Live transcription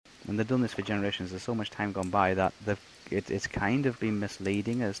and they've done this for generations. There's so much time gone by that it's kind of been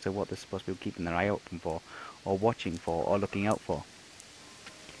misleading as to what they're supposed to be keeping their eye open for, or watching for, or looking out for.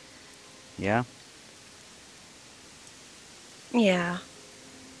 Yeah. Yeah.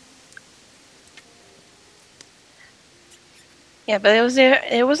 Yeah, but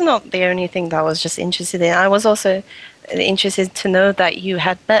it was not the only thing that I was just interested in. I was also interested to know that you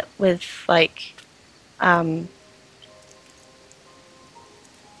had met with like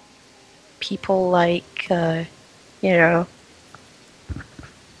people like you know,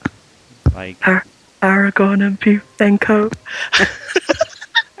 Like Aragon and Co.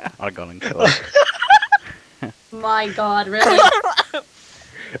 Argon and Co. My God, really?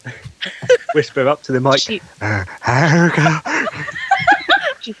 Whisper up to the mic. She- Arga.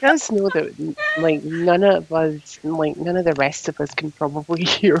 She does know that, like, none of the rest of us can probably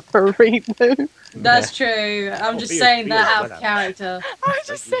hear her right now. That's true. I'm just feel- saying feel that out it, of character. I was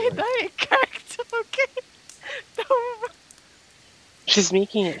just saying that in character, okay? No. She's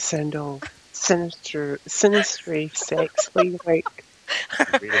making it sound all sinister, sexy, like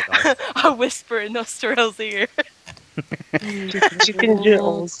Really nice. I whisper in Nostrel's ear. she's gonna do it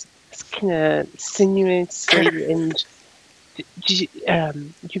all kind of sinuously.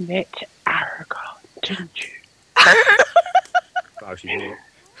 And you met Aragon, didn't you? Wow, she knew it.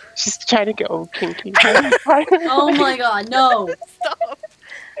 She's trying to get all kinky. Oh my God, no. Stop.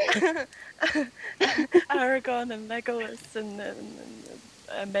 Aragon and Legolas and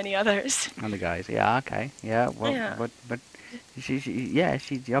many others. And the guys, yeah, okay, yeah, well, Yeah. but she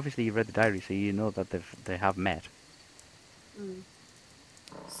obviously you read the diary, so you know that they have met.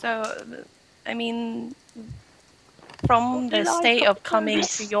 So, I mean, from the state of coming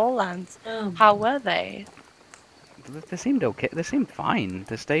to your lands, Oh. how were they? They seemed okay. They seemed fine.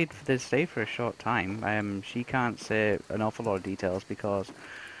 They stayed for a short time. She can't say an awful lot of details because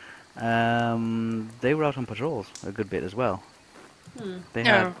they were out on patrols a good bit as well. They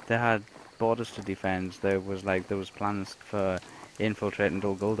had borders to defend. There was plans for infiltrating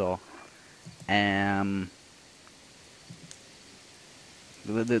Dol Guldur.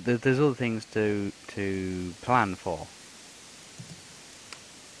 There's other things to plan for.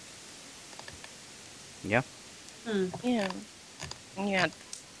 Yeah. Yeah. Yeah.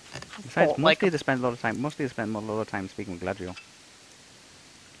 Besides, Like mostly they spend a lot of time speaking with Galadriel.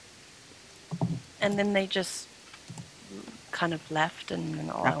 and then they just kind of left and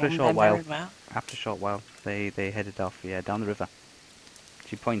After a on short their while. merry way. After a short while, they headed off, down the river.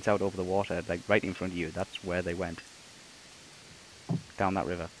 She points out over the water, like right in front of you. That's where they went. Down that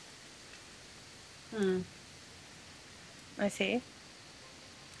river. I see.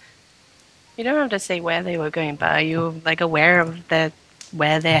 You don't have to say where they were going, but are you like aware of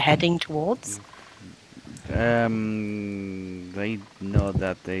where they're heading towards? They know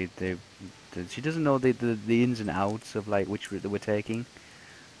that she doesn't know the ins and outs of like which route they were taking,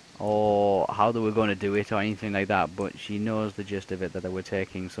 or how they were going to do it, or anything like that. But she knows the gist of it, that they were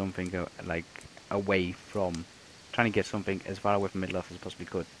taking something like away from, trying to get something as far away from Middle-earth as possibly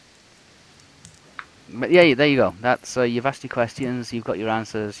could. But yeah, there you go. That's you've asked your questions, you've got your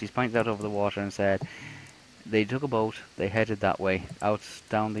answers. She's pointed out over the water and said they took a boat, they headed that way, out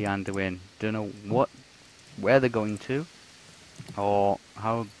down the Anduin. Don't know where they're going to, or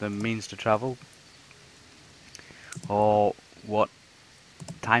how the means to travel, or what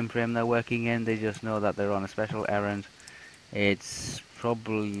time frame they're working in. They just know that they're on a special errand. It's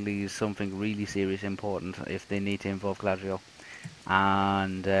probably something really serious, important, if they need to involve Galadriel.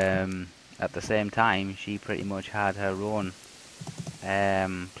 And at the same time, she pretty much had her own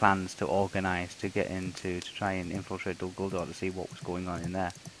plans to organise to get into, to try and infiltrate Dol Guldur to see what was going on in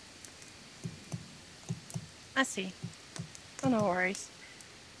there. I see. Oh, no worries.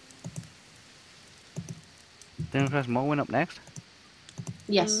 Then press Morwen up next.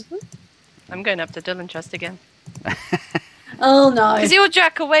 Yes. I'm going up to Dylan Trust again. Oh no. Because he'll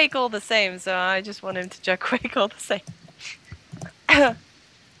jack awake all the same, so I just want him to jack awake all the same.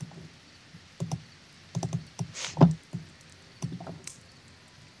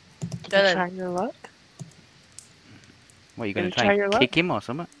 Did you try your luck? What, are you going to Gonna try try your and luck? kick him or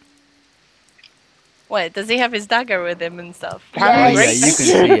something? Wait, does he have his dagger with him and stuff? Oh, yeah, Yes. you can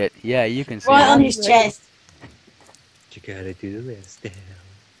see it. Yeah, you can see Right it. on his chest. You gotta do this. Damn.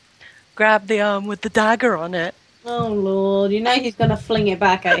 Grab the arm with the dagger on it. Oh Lord, you know he's gonna fling it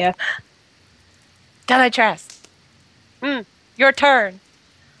back at you. Dylan Trust. Your turn.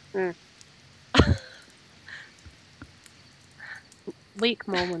 Wake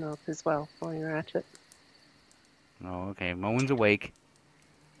Morwen up as well while you're at it. Oh, okay. Morwen's awake.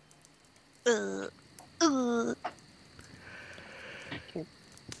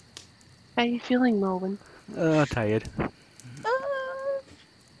 How you feeling, Melvin? Oh, tired.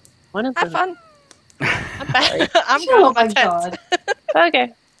 One of Have the fun. I'm back. I'm Oh going to my the tent. god.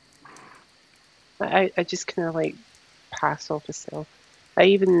 okay. I just kind of like pass off Estelle. I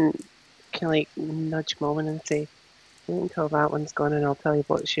even kind of like nudge Melvin and say, "Wait until that one's gone, and I'll tell you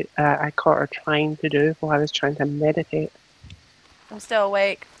what I caught her trying to do while I was trying to meditate." I'm still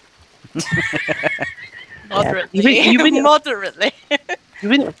awake. Moderately. You wouldn't- Moderately. You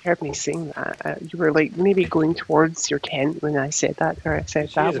wouldn't have heard me saying that. You were like maybe going towards your tent when I said that to her. I said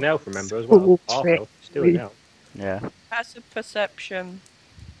She that. is an elf, remember, as Oh, well. that's Half right. elf. Still an elf. Yeah. Passive perception.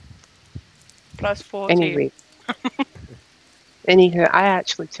 Plus 14. Anyway. Anyhow, I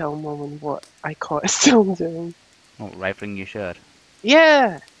actually tell Mum what I caught Estelle doing. Oh, rifling your shirt.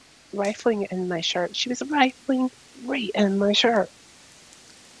 Yeah, rifling in my shirt. She was rifling right in my shirt.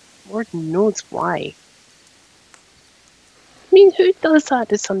 Lord knows why. I mean, who does that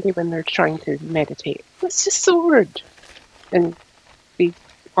to somebody when they're trying to meditate? That's just so rude. And be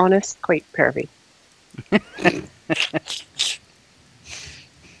honest, quite pervy.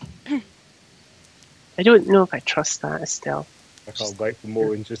 I don't know if I trust that, Estelle. I can't wait for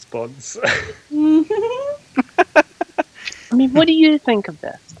Maureen's response. I mean, what do you think of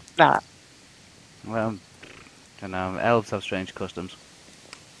this? That? Well, don't know. Elves have strange customs.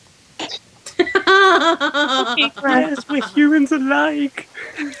 Okay, granted. we're humans alike.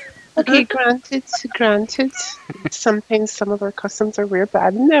 Okay, granted. Sometimes some of our customs are weird, but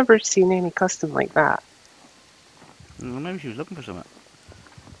I've never seen any custom like that. Well, maybe she was looking for something.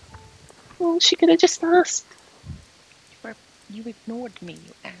 Well, she could have just asked. You ignored me,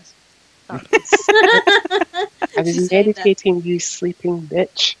 you ass. I She was said that. meditating, you sleeping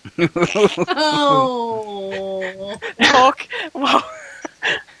bitch. Oh. Talk. Whoa.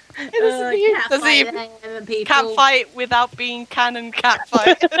 Cat Does he- fight them, people. Cat fight without being canon cat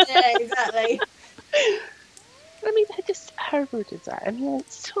fight. Yeah, exactly. I mean, how rude is that? I mean,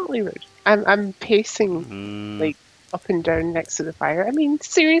 it's totally rude. I'm pacing Mm, up and down next to the fire. I mean,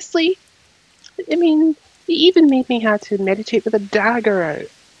 seriously? I mean, he even made me have to meditate with a dagger out.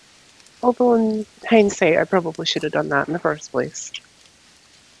 Although in hindsight, I probably should have done that in the first place.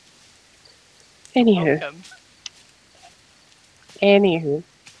 Welcome. Anywho.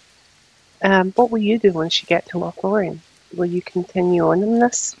 What will you do once you get to Lothlorien? Will you continue on in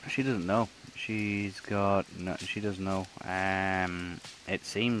this? she doesn't know. She doesn't know. It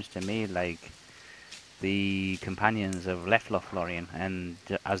seems to me like the companions have left Lothlorien, and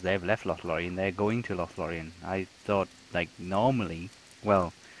as they've left Lothlorien, they're going to Lothlorien. I thought, like, normally,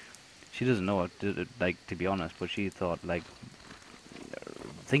 well, she doesn't know, like, to be honest, but she thought, like,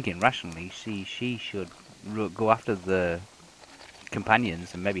 thinking rationally, she should go after the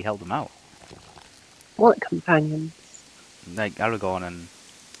companions and maybe help them out. What companions? Like Aragorn and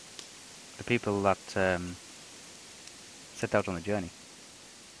the people that set out on the journey.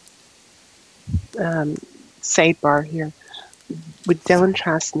 Sidebar here. Would Dylan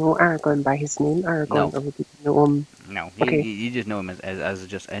Trask know Aragorn by his name, Aragorn, No. or would he know him? No, Okay. you just know him as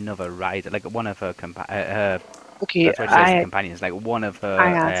just another rider, like one of her her. Okay, That's what she says, I companions, like one of her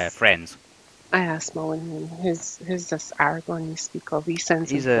I asked- friends. asked Mullen, who's this Aragorn you speak of? He sounds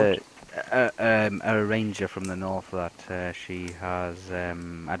He's important. a ranger from the north that she has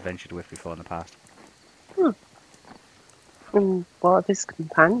adventured with before in the past. And what of his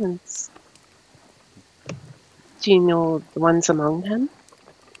companions? Do you know the ones among him?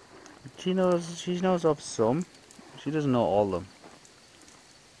 She knows of some. She doesn't know all of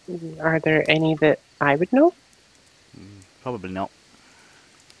them. Are there any that I would know? Probably not.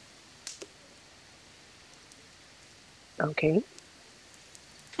 Okay.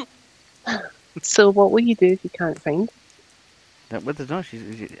 So what will you do if you can't find? Well, there's no.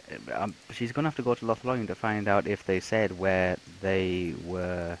 She's gonna have to go to Lothlorien to find out if they said where they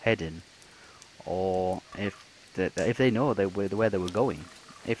were heading, or if they know where they were going.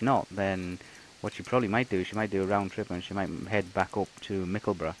 If not, then what she probably might do, she might do a round trip and she might head back up to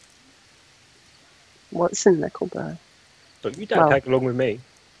Mickleborough. What's in Mickleborough? Look, you don't Well- tag along with me.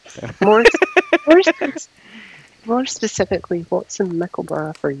 More, more specifically, what's in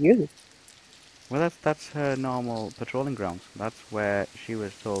Mickleborough for you? Well, that's her normal patrolling grounds. That's where she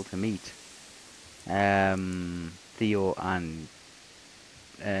was told to meet Theo and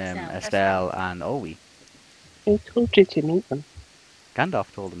Estelle and Olwe. Who told you to meet them?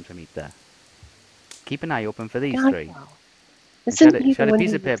 Gandalf told them to meet there. Keep an eye open for these God, three. wow. And She Isn't he had the a one piece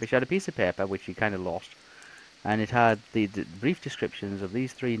who of paper. She had a piece of paper which she kind of lost, and it had the brief descriptions of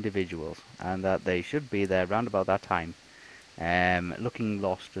these three individuals, and that they should be there round about that time, looking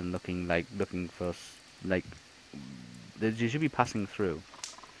lost and looking for like they should be passing through.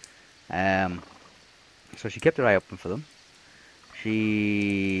 So she kept her eye open for them.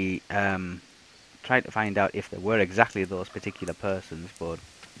 She tried to find out if they were exactly those particular persons, but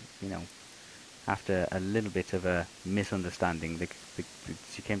you know, after a little bit of a misunderstanding,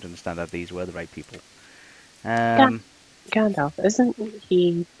 she came to understand that these were the right people. Gandalf, isn't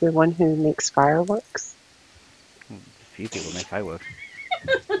he the one who makes fireworks? A few people make fireworks.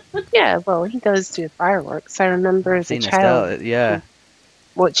 Yeah, well, he does do fireworks. I remember as a Seen child Estelle, yeah.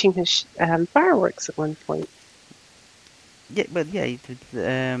 watching his fireworks at one point. Yeah, but yeah,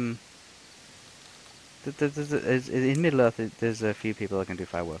 in Middle Earth, there's a few people that can do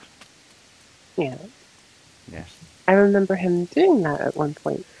fireworks. Yeah, Yes. I remember him doing that at one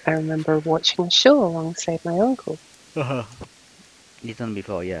point. I remember watching a show alongside my uncle. He's done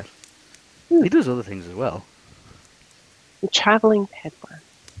before, yes. Hmm. He does other things as well. A traveling peddler.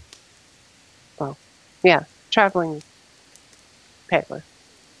 Well, yeah, traveling peddler.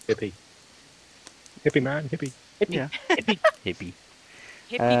 Hippie. Hippie man, hippie. Yeah. Hippie.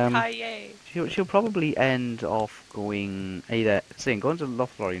 Hippie Um, kaye. She'll probably end off going going to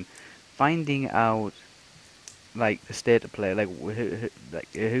Lothlorien, finding out like the state of play, like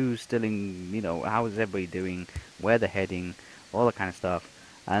who's still in, how is everybody doing, where they're heading, all that kind of stuff,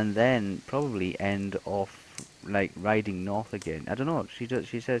 and then probably end off like riding north again. I don't know.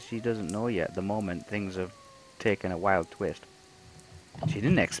 She says she doesn't know yet. At the moment, things have taken a wild twist. She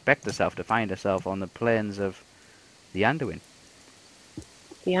didn't expect herself to find herself on the plains of the Anduin.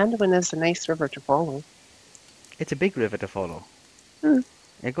 The Anduin is a nice river to follow. It's a big river to follow. Hmm.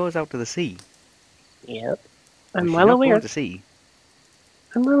 It goes out to the sea. Yep. But I'm she's well not aware. going to sea.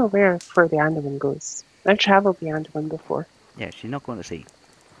 I'm well aware of where the Anduin goes. I've traveled the Anduin before. Yeah, she's not going to sea.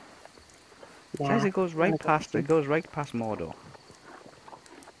 Yeah, Says it goes right wanna go past. to It goes right past Mordor.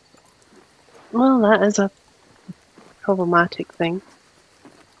 Well, that is a problematic thing.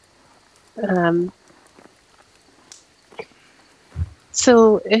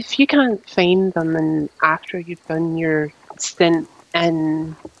 So if you can't find them and after you've done your stint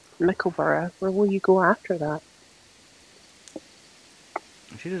in Mickleborough, where will you go after that?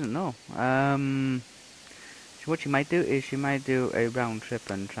 She doesn't know. What she might do is she might do a round trip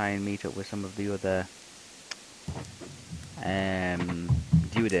and try and meet up with some of the other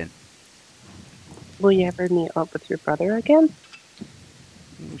Dunedain. Will you ever meet up with your brother again?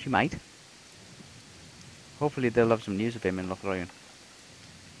 She might. Hopefully they'll have some news of him in Lothlorien.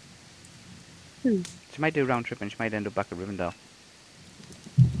 Hmm. She might do a round trip and she might end up back at Rivendell.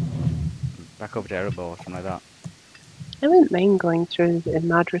 Back over to Erebor or something like that. I wouldn't mind going through in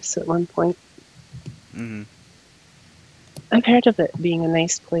Madras at one point. Mm-hmm. I've heard of it being a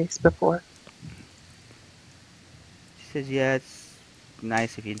nice place before. She says, yeah, it's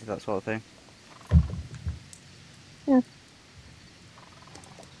nice if you're into that sort of thing.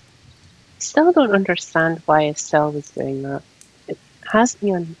 Still don't understand why Estelle was doing that. It has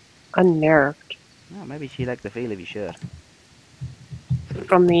me unnerved Well, maybe she liked the feel of your shirt.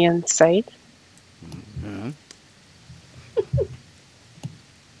 from the inside. Mm-hmm.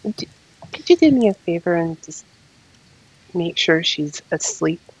 Could you do me a favor and just make sure she's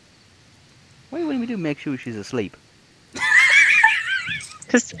asleep? Why wouldn't we do make sure she's asleep?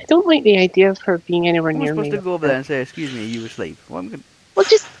 Because I don't like the idea of her being anywhere I'm near me. supposed to go over there and say, excuse me, are you asleep? Well, I'm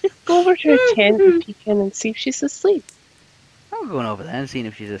Just go over to her tent and peek in and see if she's asleep. going over there and seeing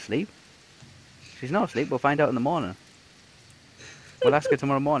if she's asleep. If she's not asleep, we'll find out in the morning. We'll ask her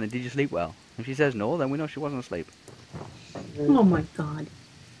tomorrow morning, did you sleep well? If she says no, then we know she wasn't asleep. Oh my god.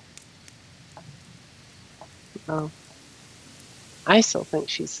 Oh. I still think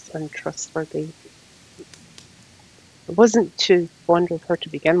she's untrustworthy. It wasn't too fond of her to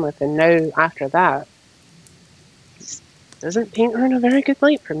begin with, and now after that, just doesn't paint her in a very good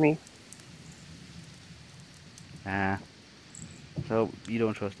light for me. So you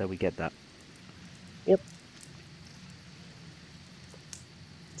don't trust her, we get that.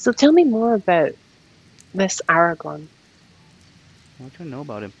 So tell me more about this Aragon. What do you know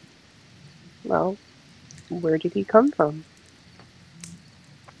about him? Well, where did he come from?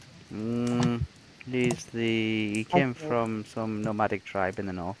 He came Okay. from some nomadic tribe in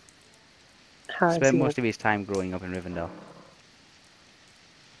the north. How is Spent he? most of his time growing up in Rivendell.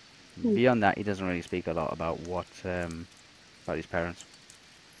 Hmm. Beyond that, he doesn't really speak a lot about about his parents.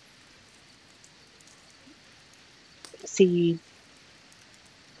 Is he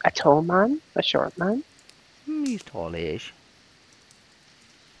a tall man? A short man? He's tallish.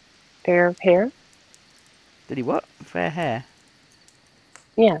 Fair hair? Did he what? Fair hair?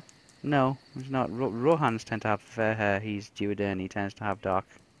 Yeah. No, he's not. Rohans tend to have fair hair. He's Dunedain. He tends to have dark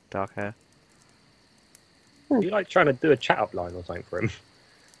hair. You like trying to do a chat up line or something for him?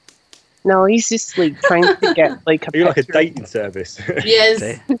 No, he's just like trying to get like a Are you like a picture. dating service? Yes.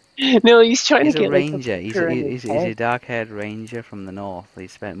 See? No, he's trying He's to a get ranger. like a He's picture a, in he's, his he's a head. dark-haired ranger from the north. He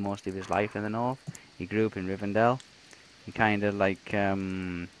spent most of his life in the north. He grew up in Rivendell. He kind of like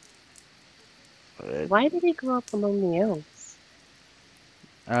Why did he grow up among the elves?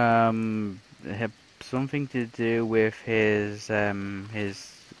 had something to do with his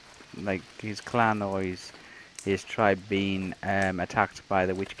clan or his tribe being attacked by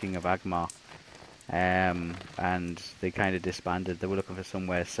the Witch King of Agmar. And they kind of disbanded. They were looking for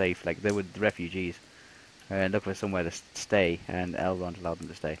somewhere safe, like they were refugees, and looking for somewhere to stay, and Elrond allowed them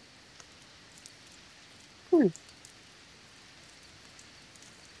to stay.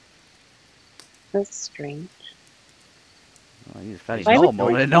 That's strange. Well, he's fairly Why would-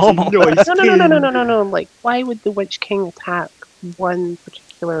 normal. Nice Normal. No. Like, why would the Witch King attack one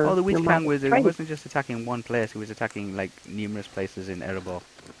particular? Oh, the Witch King nomadic he tribe? wasn't just attacking one place. He was attacking like numerous places in Erebor.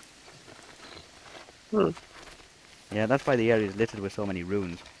 Hmm. Yeah, that's why the area is littered with so many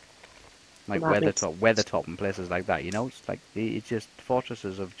ruins, like That makes Weathertop, and places like that. You know, it's like it's just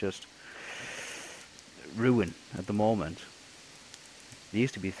fortresses of just ruin at the moment. There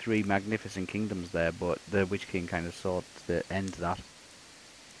used to be 3 magnificent kingdoms there, but the Witch King kind of sought to end that.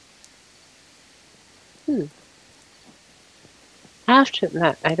 I have to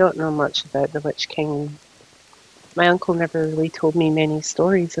admit, I don't know much about the Witch King. My uncle never really told me many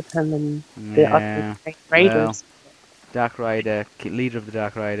stories of him and the Yeah, other riders. Dark Rider, leader of the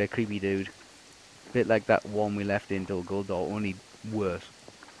Dark Rider, creepy dude. Bit like that one we left in Dol Guldur, only worse.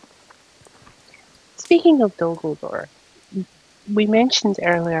 Speaking of Dol Guldur, we mentioned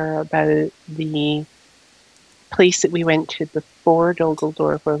earlier about the place that we went to before Dol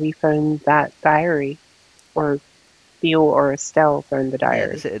Guldur where we found that diary, or Theo or Estelle found the Yeah,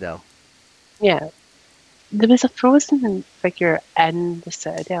 diary. the Citadel. Yeah. There was a frozen figure in the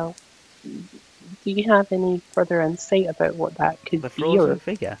Citadel. Do you have any further insight about what that could The be? frozen Or,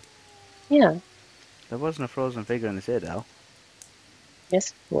 figure. yeah, There wasn't a frozen figure in the Citadel.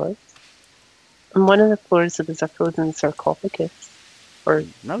 yes, it was. On one of the floors there was a frozen sarcophagus. Or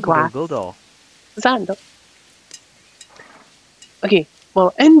No, it was glass. Dol Guldur. Was that in Dol? Okay,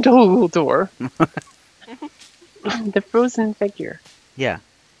 well, in Dol Guldur, the frozen figure. Yeah.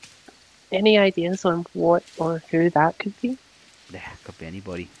 Any ideas on what or who that could be? Yeah, could be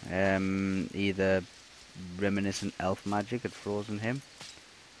anybody. Either reminiscent elf magic had frozen him,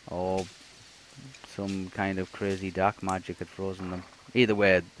 or some kind of crazy dark magic had frozen them. Either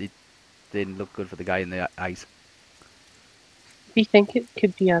way, it didn't look good for the guy in the ice. Do you think it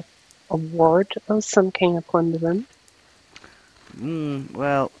could be a ward of some kind upon the room?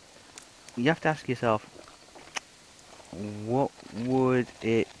 Well, you have to ask yourself, what would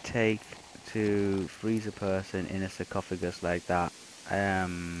it take to freeze a person in a sarcophagus like that?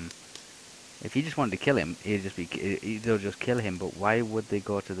 If you just wanted to kill him, they'll just kill him. But why would they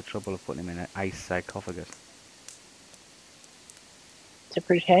go to the trouble of putting him in an ice sarcophagus? To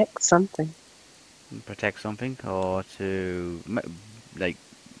protect something. Protect something, or to like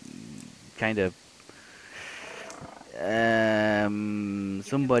kind of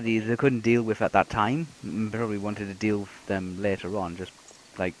somebody they couldn't deal with at that time, probably wanted to deal with them later on, just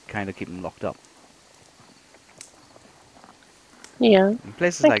like kind of keep them locked up. Yeah. In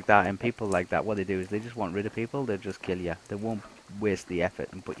places like that and people like that, what they do is they just want rid of people. They'll just kill you. They won't waste the effort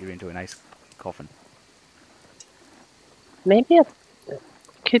and put you into a nice coffin. Maybe it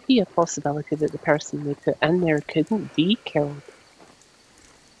could be a possibility that the person they put in there couldn't be killed.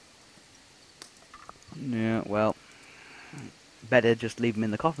 Yeah, well, better just leave them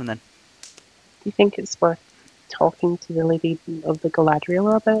in the coffin then. Do you think it's worth talking to the lady of the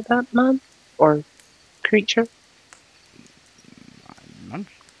Galadriel about that man? Or creature? I'm Do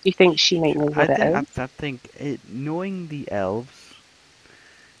you think she might know what it is? I think knowing the elves,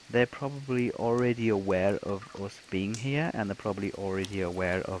 they're probably already aware of us being here, and they're probably already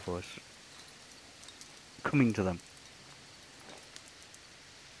aware of us coming to them.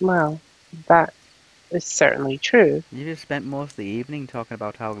 Well, that is certainly true. You just spent most of the evening talking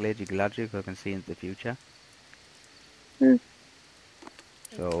about how Lady Galadriel can see into the future. Hmm.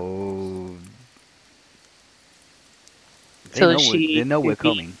 So So they know we're could be-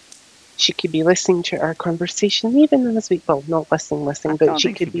 coming. She could be listening to our conversation, even as we, well, not listening, I but don't she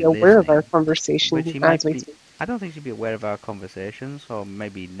think could she'd be be aware of our listening, conversation but she as might we be- speak. I don't think she'd be aware of our conversations, or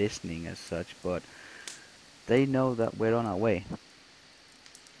maybe listening as such, but they know that we're on our way.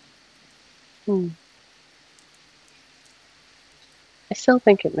 I still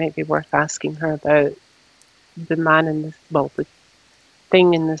think it might be worth asking her about the man in the, well, the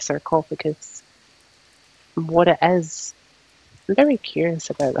thing in the sarcophagus, and what it is. I'm very curious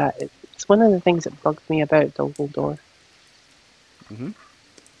about that. It It's one of the things that bugged me about Dumbledore. Mhm.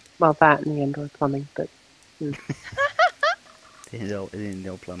 Well, that and the indoor plumbing, but No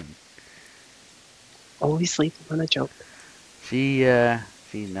plumbing. always leave them on a joke. She doesn't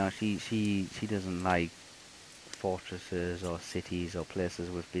like fortresses or cities or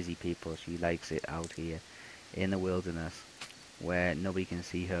places with busy people. She likes it out here in the wilderness where nobody can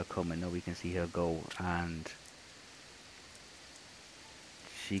see her come and nobody can see her go, and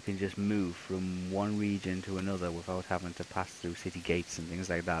she can just move from one region to another without having to pass through city gates and things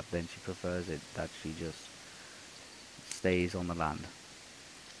like that. Then she prefers it that she just stays on the land.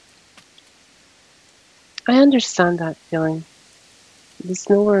 I understand that feeling. There's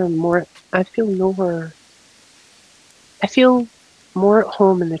nowhere more. I feel nowhere. I feel more at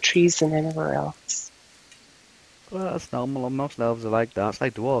home in the trees than anywhere else. Well, that's normal. Most elves are like that. It's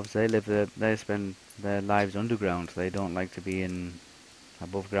like dwarves. They spend their lives underground. They don't like to be in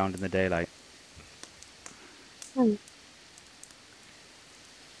above ground in the daylight.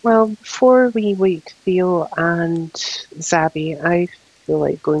 Well, before we wake Theo and Zabby, I feel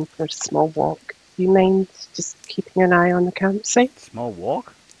like going for a small walk. Do you mind just keeping an eye on the campsite? Small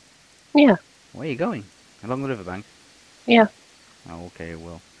walk? Yeah, Where are you going? Along the riverbank? yeah. Oh, okay,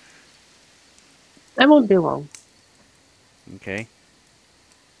 well, I won't be long. okay.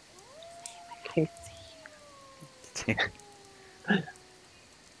 Okay.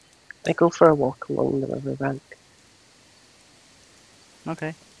 I go for a walk along the riverbank.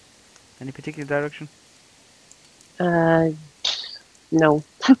 Okay. Any particular direction? No.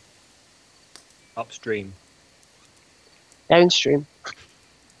 Upstream. Downstream.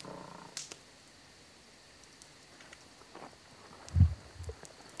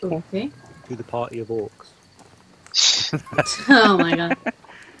 Okay. To the party of orcs. Oh my god.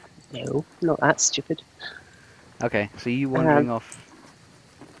 No, not that stupid. Okay, so you wandering off.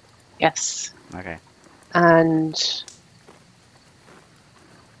 Yes. Okay. And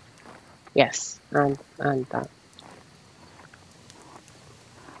yes, and that.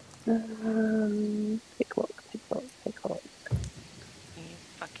 Take a look, take a look, take a look. You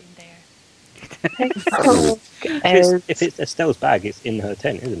fucking dare. Take a look. If it's Estelle's bag, it's in her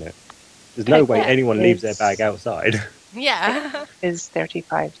tent, isn't it? There's no way anyone leaves their bag outside. Yeah. Is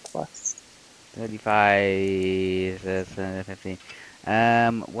 35 plus. 35, 15.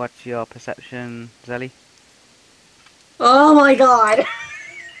 What's your perception, Zelly? Oh my god.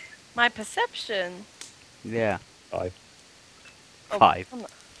 My perception. Yeah. 5. Oh, 5. I'm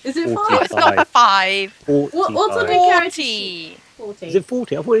not- Is it 40. Oh, 5? it's not 5. 45. What's on your character? 40. 40. Is it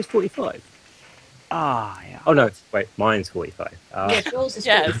 40? I thought it was 45. Ah, yeah. Oh no, wait, mine's 45. Yours is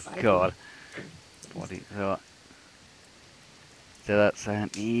Yes. 45. God. 40. So that's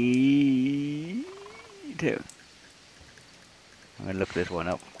 72. I'm going to look this one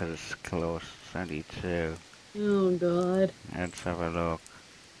up because it's close. 72. Oh god. Let's have a look.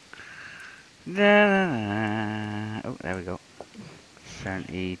 Da-da-da. Oh, there we go.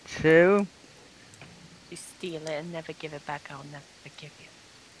 72. You steal it and never give it back, I'll never forgive you.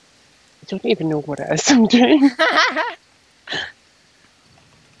 I don't even know what it is I'm doing.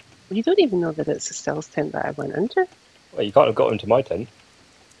 You don't even know that it's a stealth tent that I went into? Well, you can't have got into my tent.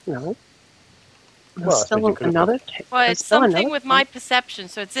 No. Well, I suppose Still you could have another tent. Well, there's it's still something another with my tent. perception,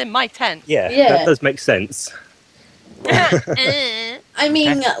 so it's in my tent. Yeah, Yeah. that does make sense. I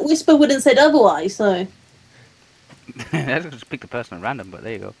mean, Whisper wouldn't have said otherwise, so. Let's just pick the person at random, but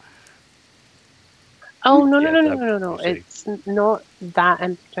there you go. Oh, no, Yeah, no, no, that no, no, no. would be It's not that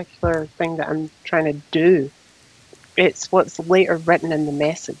in particular thing that I'm trying to do. It's what's later written in the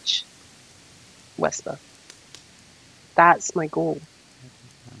message. Whisper. That's my goal.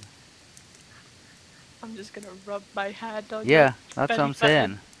 I'm just gonna rub my hand on Yeah, that's what belly I'm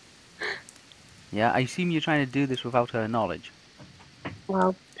saying. Yeah, I assume you're trying to do this without her knowledge.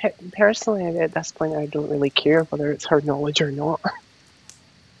 Well, personally, at this point, I don't really care whether it's her knowledge or not.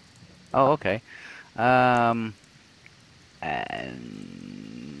 Oh, okay. And,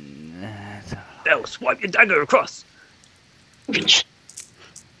 They'll swipe your dagger across.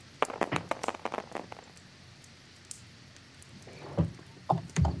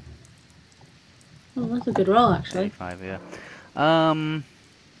 Oh, that's a good roll, actually. 35, yeah.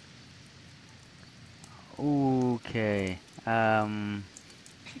 Okay. 1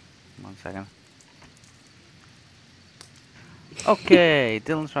 second. Okay,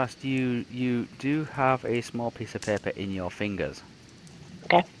 Dylan Trust, you do have a small piece of paper in your fingers.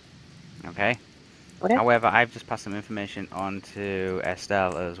 Okay. Okay. Okay. However, I've just passed some information on to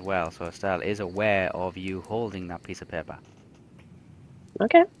Estelle as well, so Estelle is aware of you holding that piece of paper.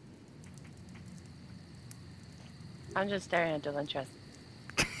 Okay. I'm just staring at Dylan Trust.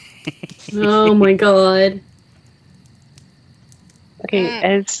 Oh my god.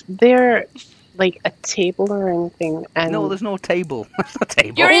 Okay, is there like a table or anything? And No, there's no table. There's no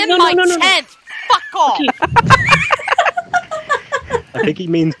table. You're in no, my no, no, no. tent. Fuck off. Okay. I think he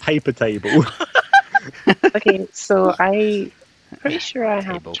means paper table. Okay, so I pretty sure I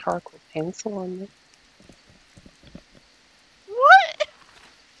have Table. charcoal pencil on me. What?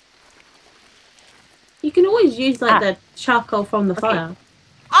 You can always use like the charcoal from the fire.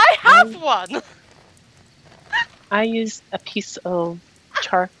 I have one. I use a piece of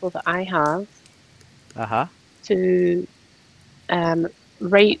charcoal that I have Uh-huh. to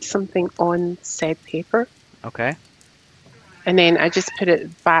write something on said paper, Okay. and then I just put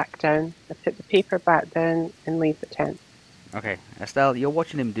it back down. I put the paper back down and leave the tent. Okay. Estelle, you're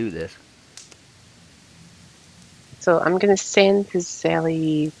watching him do this. So I'm going to send to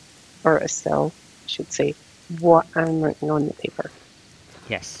Sally, or Estelle, I should say, what I'm writing on the paper,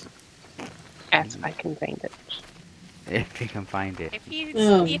 Yes. if I can find it. If you can find it. If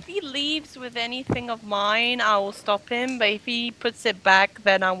he leaves with anything of mine, I will stop him. But if he puts it back,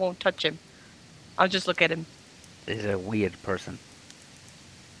 then I won't touch him. I'll just look at him. He's a weird person.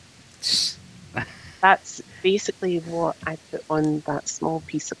 That's basically what I put on that small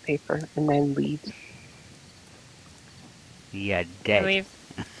piece of paper and then leave. Yeah, dead. Leave.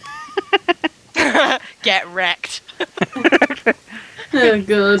 Get wrecked. Oh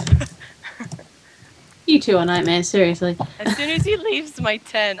god. You two are nightmares, seriously. As soon as he leaves my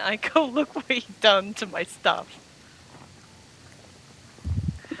tent, I go look what he done to my stuff.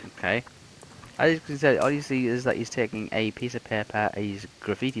 Okay. As you can see, all you see is that he's taking a piece of paper, he's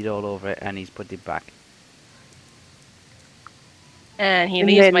graffitied all over it, and he's put it back. And he And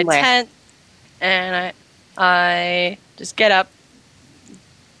leaves then my left. tent, and I just get up,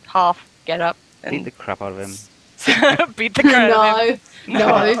 get up, Beat and the crap out of him. beat the crap out of him.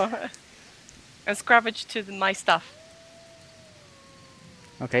 No. And scravenge to my stuff.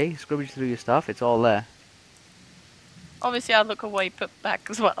 Okay, scrubbage through your stuff, it's all there. Obviously, I look at what he put back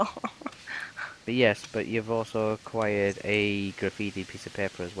as well. But yes, but you've also acquired a graffiti piece of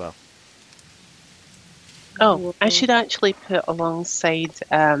paper as well. Oh, I should actually put alongside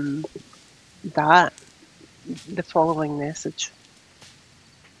that the following message.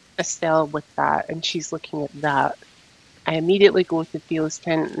 Estelle with that, and she's looking at that. I immediately go to Theo's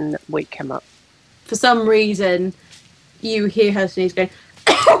tent and wake him up. For some reason, you hear her sneeze going,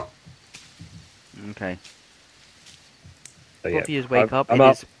 Okay. So, Both of you wake up. I'm It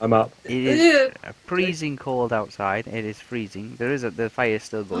up. is- I'm up. It is freezing cold outside. It is freezing. The fire is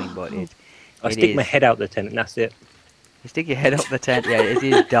still going, but I it stick my is- head out the tent and that's it. you stick your head up the tent. Yeah, it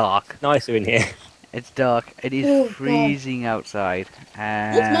is dark. Nicer in here. It's dark. It is Oh, God. freezing outside. What's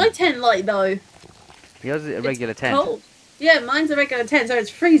my And tent like though? yours is a It's regular tent. Cold. Yeah, mine's a regular tent, so it's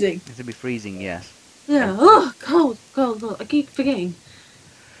freezing. It's to be freezing, yes. Yeah. Oh, cold. I keep forgetting.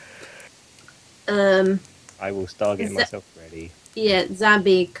 I will start getting Is that- myself ready. Yeah,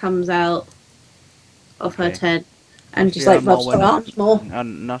 Zabby comes out of her Okay. tent and just Yeah, like rubs her Morwen- arms more.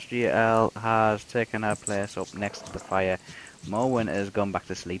 And Nostriel has taken her place up next to the fire. Morwen has gone back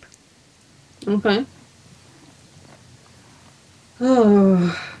to sleep. Okay.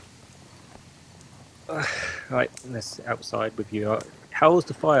 Oh. Right, let's sit outside with you. How's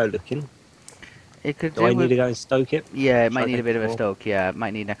the fire looking? It could Do I do need with, to go and stoke it? yeah, it Shall might I need a take bit of a more? stoke. Yeah, it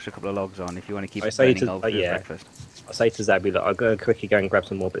might need an extra couple of logs on if you want to keep I it say burning to- all through yeah. breakfast. I say to Zabby that I'll go quickly go and grab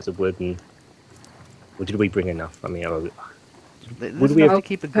some more bits of wood and. Or did we bring enough? I mean, There's Would we enough have- to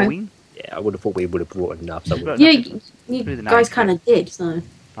keep it okay. going. yeah, I would have thought we would have brought enough. So, Right. Yeah, Nothing. you Through the guys night. kind of did, so.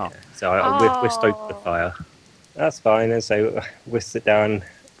 we're stoked for the fire. That's fine. And so we'll sit down.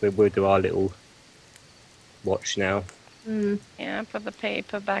 We'll do our little watch now. Mm. Yeah, put the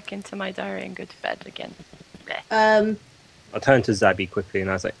paper back into my diary and go to bed again. I turned to Zabby quickly and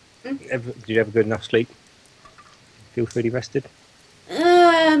I was like, did you have a good enough sleep? Feel fully rested?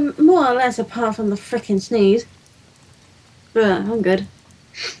 More or less, apart from the frickin' sneeze. But I'm good.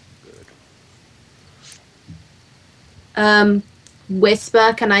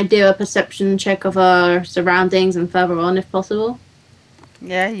 Whisper, can I do a perception check of our surroundings and further on if possible?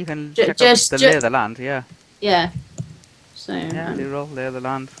 Yeah, you can Ju- check just- out the lay ju- of the land. Yeah, Yeah. So, yeah, do roll lay of the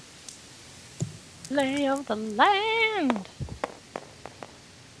land. Lay of the land.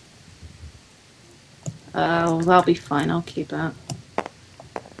 that'll be fine. I'll keep that.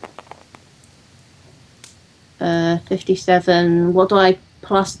 57. What do I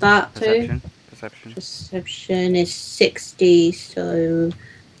plus that to? Perception. Perception. Perception is 60, so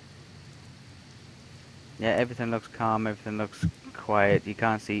Yeah, everything looks calm. Everything looks quiet. You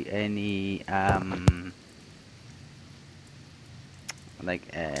can't see any like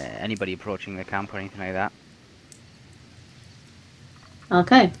anybody approaching the camp or anything like that.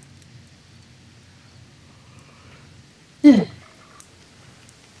 Okay.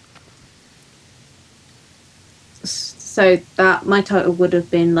 So that my total would have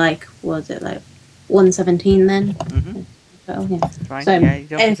been like, was it like 117 then? Mhm. Oh yeah. Fine. So Yeah, you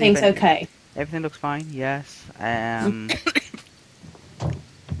don't everything's perceive any- okay. Everything looks fine. Yes.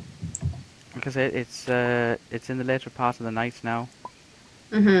 Because it's in the later part of the night now.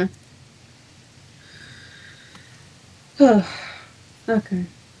 Mm-hmm. Okay.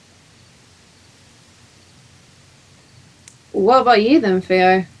 What about you then,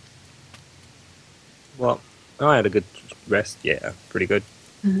 Theo? Well, I had a good rest. Yeah, pretty good.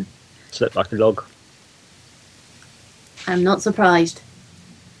 Mhm. Slept like a log. I'm not surprised.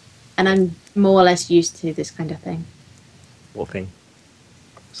 And I'm more or less used to this kind of thing. What thing?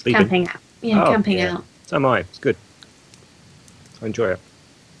 Sleeping. Camping out. Yeah, Oh, camping yeah. out. So am I. It's good. I enjoy it.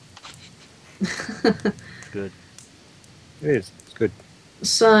 Good. It is. It's good.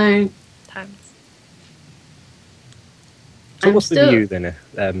 So, Times. So I'm what's still- with you then,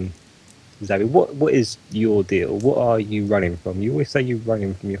 Zabby? What is your deal? What are you running from? You always say you're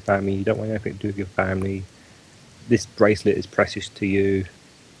running from your family. You don't want anything to do with your family. This bracelet is precious to you.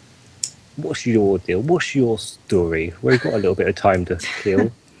 What's your deal? What's your story? We've got a little bit of time to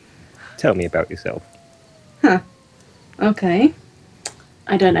kill. Tell me about yourself. okay.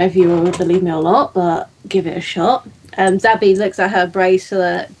 I don't know if you will believe me or not, but give it a shot. Zabby looks at her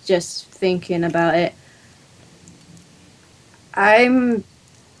bracelet, just thinking about it. I'm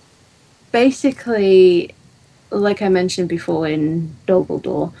basically, like I mentioned before in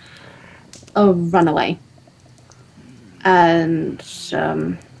Dumbledore, a runaway. And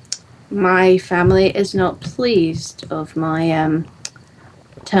my family is not pleased of my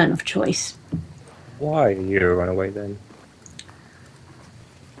turn of choice. Why are you a runaway then?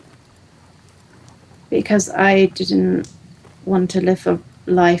 Because I didn't want to live a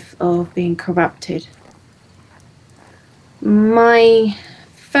life of being corrupted. My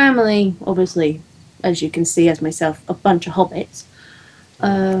family, obviously, as you can see as myself, a bunch of hobbits,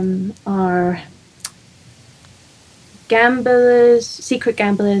 are gamblers, secret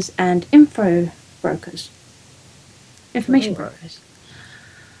gamblers, and information brokers.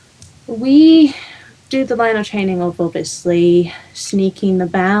 We do the line of training of obviously sneaking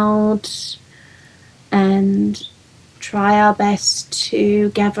about and try our best to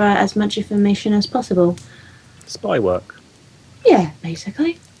gather as much information as possible. Spy work. Yeah,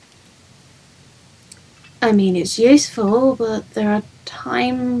 basically. I mean, it's useful, but there are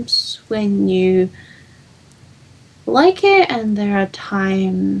times when you like it, and there are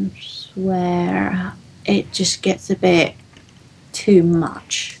times where it just gets a bit too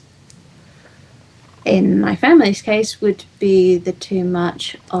much. In my family's case, would be the too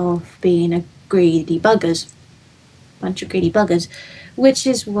much of being a greedy buggers. Bunch of greedy buggers. Which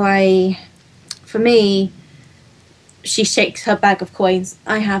is why, for me, she shakes her bag of coins.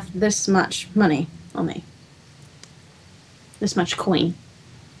 I have this much money on me. This much coin.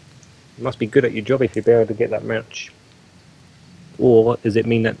 You must be good at your job if you're able to get that much. Or does it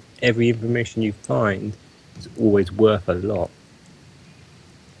mean that every information you find is always worth a lot?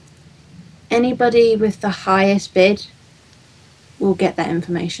 Anybody with the highest bid will get that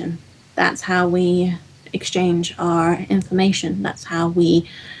information. That's how we exchange our information. That's how we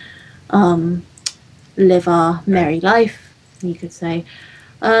live our merry life, you could say.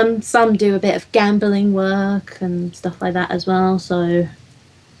 Some do a bit of gambling work and stuff like that as well, so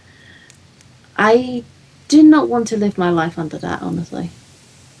I did not want to live my life under that, honestly.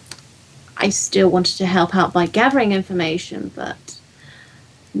 I still wanted to help out by gathering information, but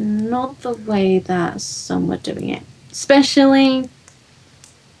not the way that some were doing it. Especially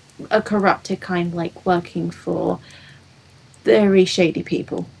a corrupted kind, like working for very shady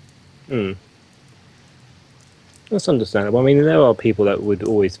people. Hmm. That's understandable. I mean, there are people that would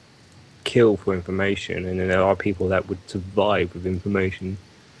always kill for information, and then there are people that would survive with information.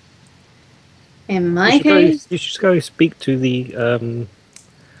 In my case, You should go speak to the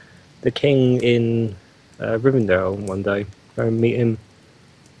king in Rivendell one day. Go and meet him.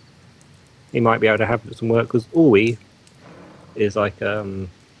 He might be able to have some work, because Orwe is like a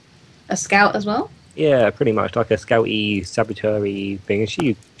scout as well. yeah, pretty much like a scouty, saboteur-y thing. And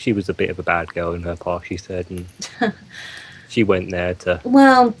she was a bit of a bad girl in her past, she said, and she went there to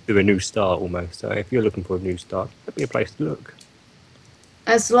Well, do a new start almost. So if you're looking for a new start, that'd be a place to look.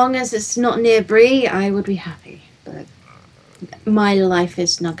 as long as it's not near Bree, I would be happy. But my life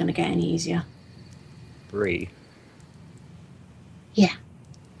is not going to get any easier. Bree. Yeah.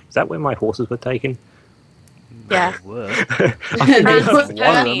 Is that where my horses were taken? Yeah. Were. I think Fran's that's one of them,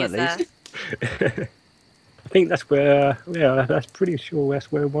 pony at is there. least. I think that's where, yeah, that's pretty sure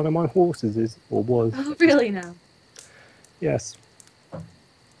that's where one of my horses is, or was. Oh, really now? Yes.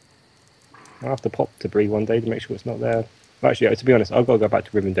 I'll have to pop to Bree one day to make sure it's not there. Actually, to be honest, I've got to go back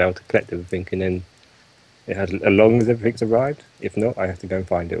to Rivendell to collect everything, and then as long as everything's arrived. If not, I have to go and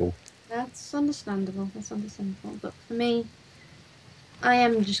find it all. That's understandable. That's understandable. But for me, I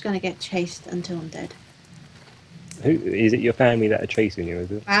am just going to get chased until I'm dead. Who is it? Your family that are chasing you?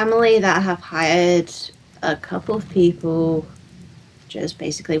 Is it? Family that have hired a couple of people just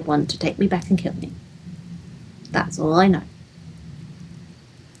basically want to take me back and kill me. That's all I know.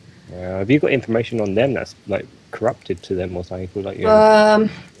 Have you got information on them that's like corrupted to them or something? Or, like,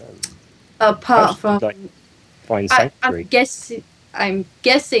 Apart from, like, find I'm sanctuary. I'm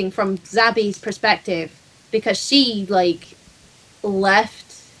guessing from Zabby's perspective, because she like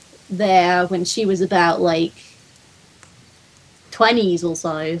left there when she was about like 20s or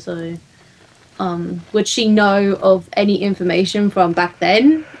so. So, would she know of any information from back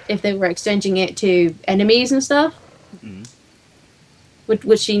then if they were exchanging it to enemies and stuff? Mm.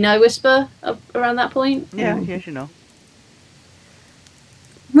 Would she know Whisper around that point? Yeah, Or- yes, you know.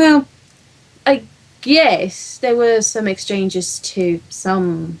 Well, I guess there were some exchanges to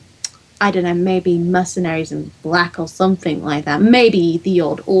some, I don't know, maybe mercenaries in black or something like that. Maybe the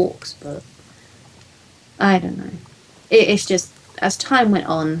odd orcs, but I don't know. It's just, as time went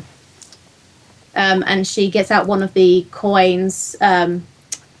on, and she gets out one of the coins,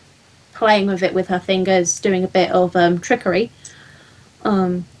 playing with it with her fingers, doing a bit of trickery.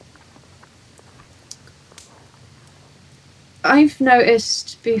 I've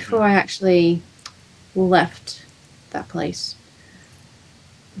noticed before I actually left that place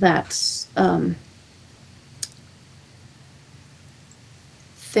that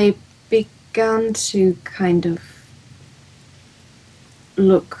they began to kind of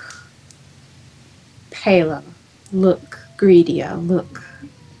look paler, look greedier, look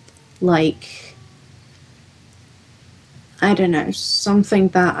like, I don't know, something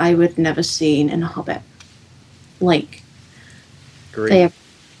that I would never seen in a Hobbit. Like, they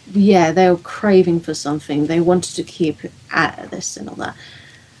were craving for something. They wanted to keep at this and all that.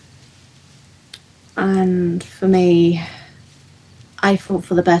 And for me, I thought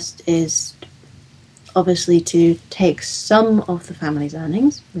for the best is obviously to take some of the family's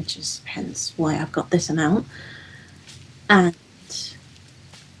earnings, which is hence why I've got this amount, and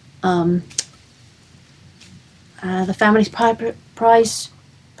the family's prize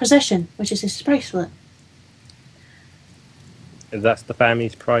possession, which is this bracelet. That's the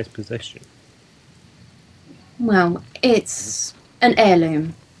family's prized possession. Well, it's an heirloom,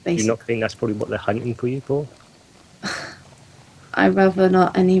 Do basically. you not think that's probably what they're hunting for you for? I'd rather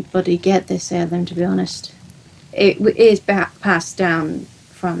not anybody get this heirloom, to be honest. It is passed down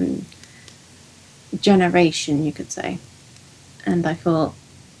from generation, you could say. And I thought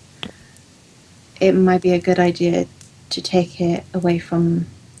it might be a good idea to take it away from...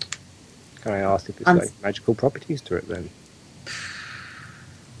 Can I ask if it's got any magical properties to it then?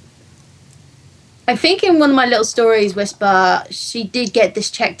 I think in one of my little stories, Whisper, she did get this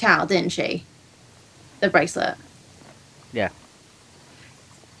checked out, didn't she? The bracelet. Yeah.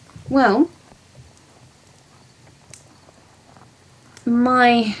 Well,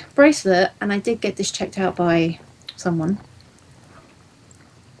 my bracelet, and I did get this checked out by someone,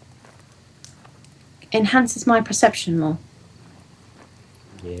 enhances my perception more.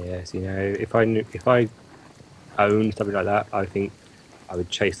 Yes, if I owned something like that, I think I would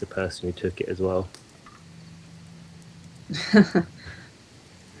chase the person who took it as well.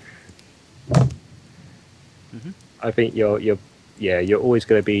 I think you're always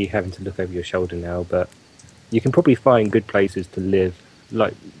going to be having to look over your shoulder now, but you can probably find good places to live,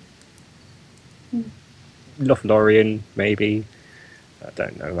 like Lothlorien, maybe. I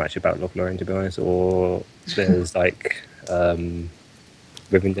don't know much about Lothlorien, to be honest. Or there's like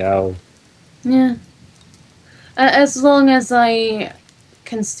Rivendell. Yeah. As long as I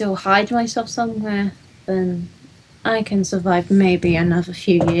can still hide myself somewhere, then I can survive maybe another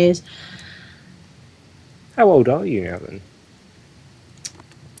few years. How old are you now, then?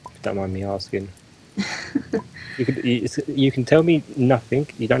 If you don't mind me asking. You can tell me nothing.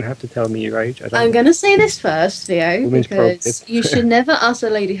 You don't have to tell me your age. I'm going to say this first, Theo, Women's because prerogative. you should never ask a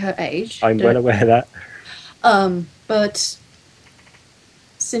lady her age. I'm well aware of that. But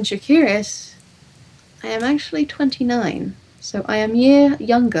since you're curious, I am actually 29, so I am a year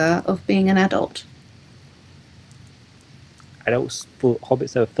younger of being an adult. Adults for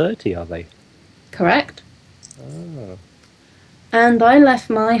hobbits are 30, are they? Correct? Oh. And I left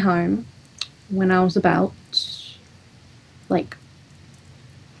my home when I was about like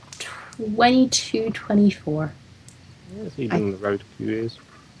 22, 24. Yeah, so you've been on the road a few years.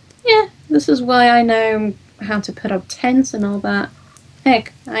 Yeah, this is why I know how to put up tents and all that.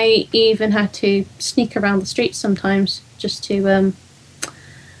 Heck, I even had to sneak around the streets sometimes just to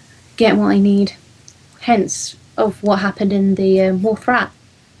get what I need. Hence of what happened in the Wolf Rat.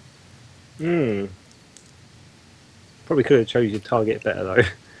 Probably could have chose your target better though.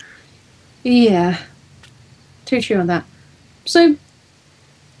 Yeah, too true on that. So,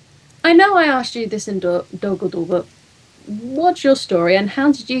 I know I asked you this in Doggle, but what's your story and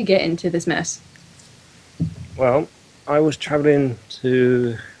how did you get into this mess? Well, I was travelling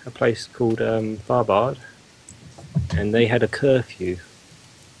to a place called Farbard, and they had a curfew.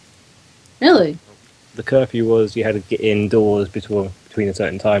 Really? The curfew was you had to get indoors between a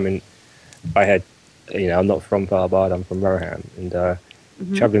certain time, and I had, I'm not from Farbard, I'm from Rohan, and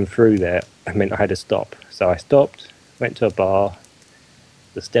travelling through there, I meant I had to stop. So I stopped, went to a bar.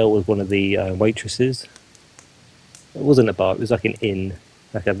 The Stell was one of the waitresses. It wasn't a bar, it was like an inn,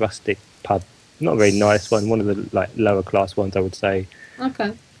 like a rustic pub. Not a very nice one, one of the lower class ones, I would say.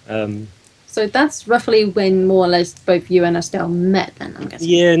 Okay. So that's roughly when more or less both you and Estelle met then, I'm guessing.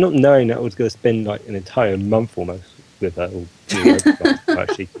 Yeah, not knowing that I was going to spend like an entire month almost with her, or 2 months,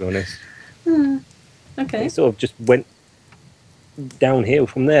 actually, to be honest. Okay. It sort of just went downhill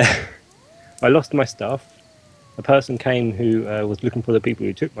from there. I lost my stuff. A person came who was looking for the people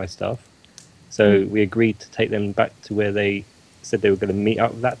who took my stuff. So we agreed to take them back to where they said they were going to meet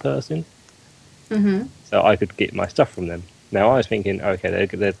up with that person. Mm-hmm. So I could get my stuff from them. Now I was thinking, okay, they're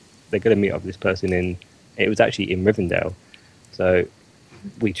going to meet up with this person it was actually in Rivendell. So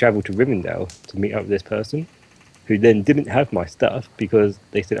we travelled to Rivendell to meet up with this person, who then didn't have my stuff because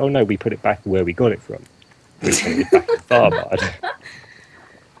they said, oh no, we put it back where we got it from. We sent it back to Farbard.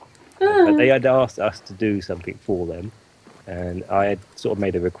 But they had asked us to do something for them, and I had sort of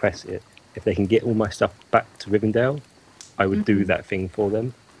made a request if they can get all my stuff back to Rivendell, I would do that thing for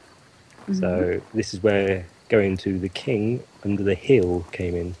them. So this is where going to the king under the hill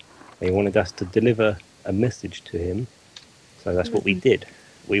came in. They wanted us to deliver a message to him, so that's what we did.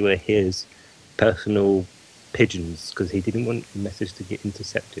 We were his personal pigeons because he didn't want the message to get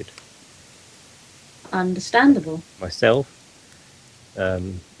intercepted. Understandable. Myself,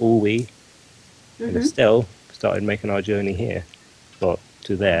 Ulwi, and Estelle started making our journey here,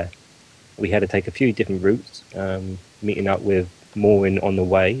 to there. We had to take a few different routes, meeting up with Morin on the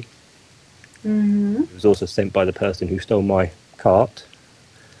way. It was also sent by the person who stole my cart.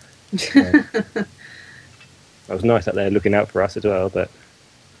 That was nice that they're looking out for us as well, but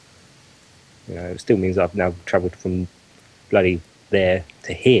it still means I've now travelled from bloody there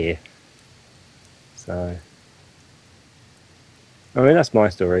to here. So, I mean, that's my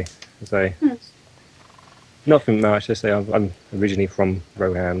story. So, nothing much. I say I'm originally from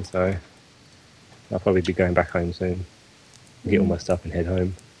Rohan, so I'll probably be going back home soon. Get all my stuff and head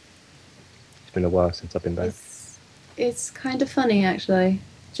home. It's been a while since I've been back. It's kind of funny, actually.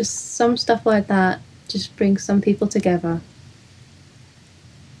 Just some stuff like that just brings some people together.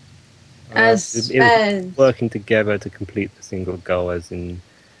 It was working together to complete the single goal, as in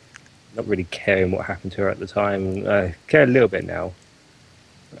not really caring what happened to her at the time. I care a little bit now.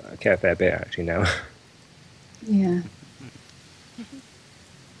 I care a fair bit, actually, now. Yeah.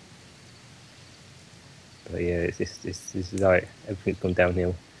 But yeah, it's like everything's gone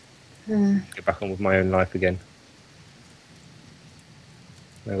downhill. Get back on with my own life again.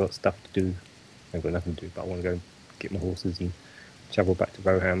 I've got stuff to do. I've got nothing to do, but I want to go get my horses and travel back to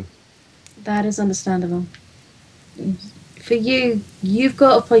Rohan. That is understandable. For you, you've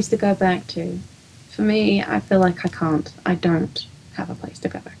got a place to go back to. For me, I feel like I can't. I don't have a place to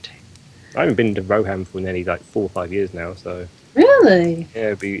go back to. I haven't been to Rohan for nearly 4 or 5 years now, so Really?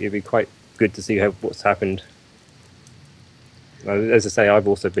 yeah, it'd be quite good to see what's happened. As I say, I've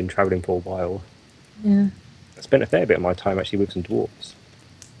also been travelling for a while. Yeah. I spent a fair bit of my time actually with some dwarves.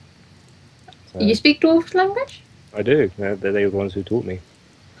 So, You speak dwarf language? I do. They're the ones who taught me.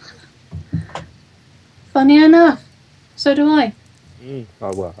 Funny enough. So do I.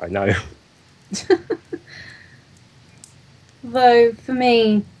 Oh well, I know. Though, for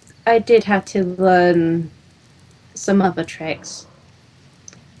me, I did have to learn some other tricks.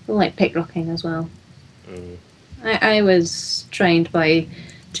 Like picklocking as well. I was trained by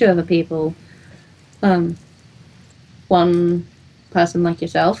 2 other people. One person like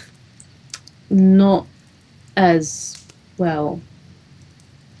yourself. Not as, well,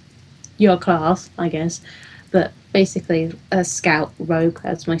 your class, I guess. But basically a scout rogue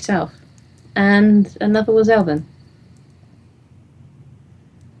as myself. And another was Elvin.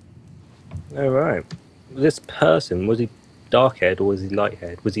 Oh right. This person, was he dark-haired or was he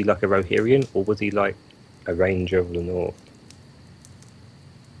light-haired? Was he like a Rohirrian or was he like a ranger of the north?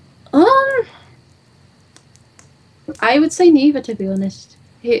 I would say neither, to be honest.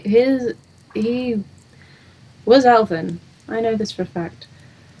 He was elven. I know this for a fact.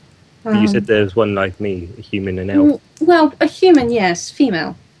 You said there was one like me, a human and elf. Well, a human, yes,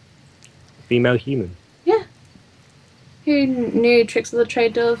 female. Female human. Who knew tricks of the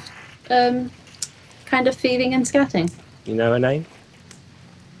trade of kind of thieving and scouting. You know her name?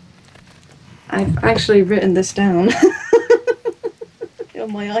 I've actually written this down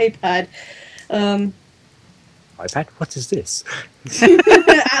on my iPad. iPad? What is this?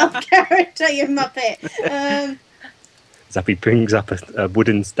 Out of character, you muppet. Zappy brings up a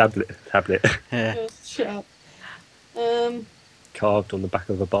wooden tablet Yeah. Just shut up. carved on the back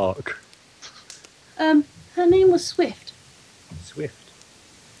of a bark. Her name was Swift. Swift.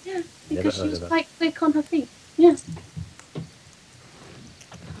 Yeah, Never because she heard was of her. quite quick on her feet. Yes.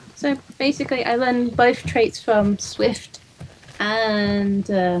 So basically, I learned both traits from Swift and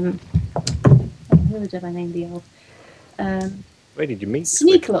who did I name the elf? Where did you meet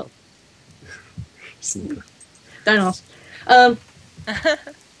Sneaklo. Sneaklo. Don't ask.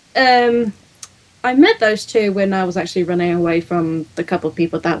 I met those two when I was actually running away from the couple of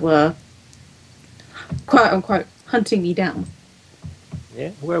people that were quote unquote hunting me down.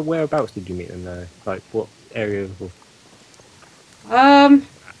 Yeah? Whereabouts did you meet them though? Like what area of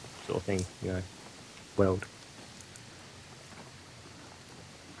sort of thing, world?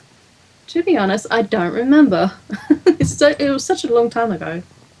 To be honest, I don't remember. It was such a long time ago.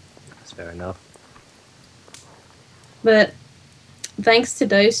 That's fair enough. But thanks to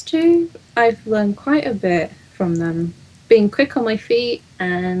those two, I've learned quite a bit from them. Being quick on my feet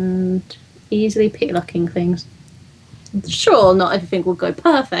and easily picklocking things. Sure, not everything will go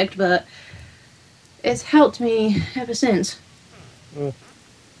perfect, but it's helped me ever since.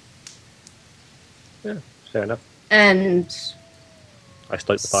 Yeah, fair enough. And I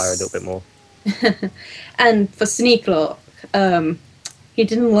stoked the fire a little bit more. and for Sneaklock, he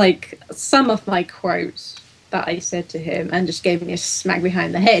didn't like some of my quotes that I said to him and just gave me a smack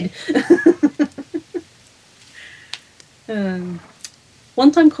behind the head.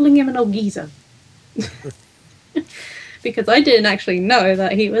 One time calling him an old geezer. Because I didn't actually know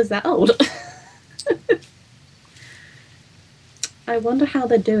that he was that old. I wonder how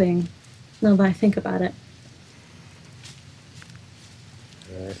they're doing now that I think about it.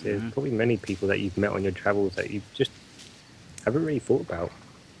 There's probably many people that you've met on your travels that you just haven't really thought about.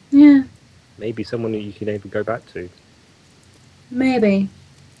 Yeah, Maybe someone that you can ever go back to. maybe.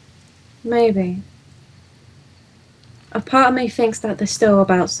 Maybe. A part of me thinks that they're still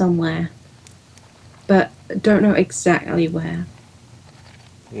about somewhere, but don't know exactly where.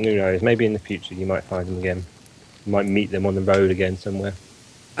 Who knows? Maybe in the future you might find them again. You might meet them on the road again somewhere.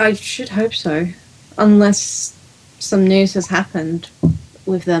 I should hope so, unless some news has happened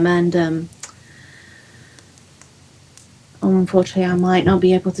with them, and unfortunately I might not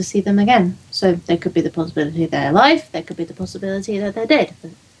be able to see them again. So there could be the possibility they're alive, there could be the possibility that they're dead,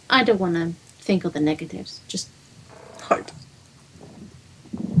 but I don't want to think of the negatives, just hope.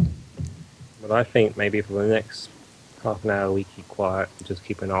 Well, I think maybe for the next half an hour we keep quiet and just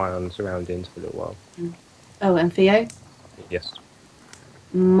keep an eye on the surroundings for a little while. Oh, and Theo, Yes.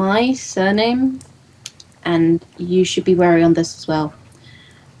 my surname, and you should be wary on this as well,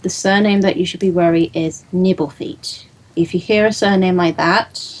 the surname that you should be wary is Nibblefeet. If you hear a surname like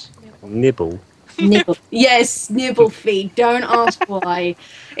that, Nibble. Nibble. Yes, Nibblefeet. Don't ask why.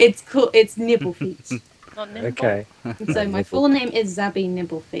 It's Nibblefeet. Not nimble. Okay. So my full name is Zabby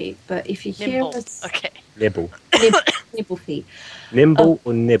Nibblefeet, but if you hear Nimble. us Okay. Nibble. Nibblefeet, Nimble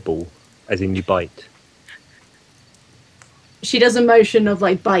or nibble? As in you bite. she does a motion of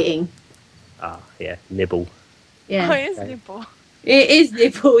like biting. Ah, yeah. Nibble. Yeah, Oh, it is Okay. nimble. it is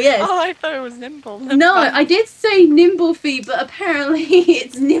nibble. Yes. Oh, I thought it was nimble. No, I did say Nimblefeet, but apparently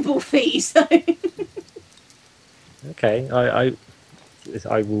it's Nibblefeet. So Okay.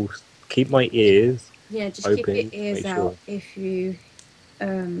 I will keep my ears. yeah, just Open, keep your ears make out sure. if you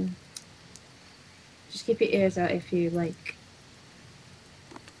just keep your ears out if you like.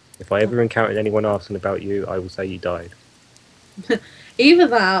 If I ever encountered anyone asking about you, I will say you died. Either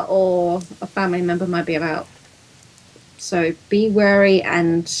that or a family member might be about. So be wary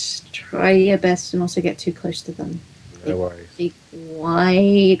and try your best to not to get too close to them. No worries. Be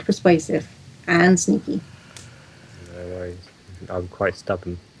quite persuasive and sneaky. No worries. I'm quite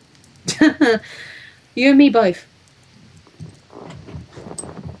stubborn. You and me both.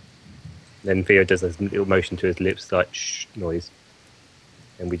 Then Theo does a little motion to his lips, like shh noise,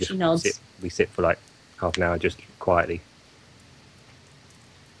 and we just She nods. sit. We sit for like half an hour, just quietly.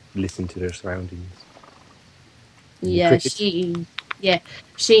 listen to their surroundings. Yeah, Crickets?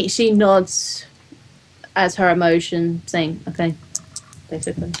 she nods as her emotion saying, okay,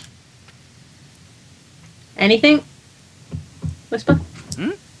 basically. Anything? Whisper?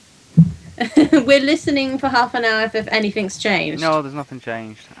 Hmm? We're listening for half an hour if anything's changed. No, there's nothing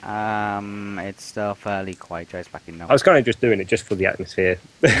changed. It's still fairly quiet. Joe's back in now. I was kind of just doing it just for the atmosphere.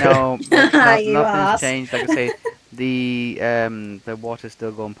 No, look, You nothing's ass. changed. Like I say, the water's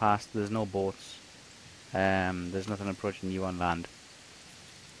still going past. There's no boats. There's nothing approaching you on land.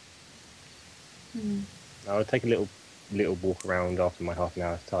 I'll take a little walk around after my half an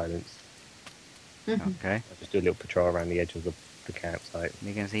hour of silence. Mhm. Okay. I'll just do a little patrol around the edge of the campsite.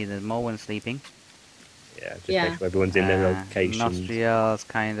 You can see there's more one sleeping. Yeah, just Yeah. make sure everyone's in their locations. Nostriel's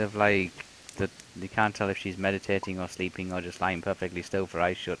kind of like that. You can't tell if she's meditating or sleeping or just lying perfectly still for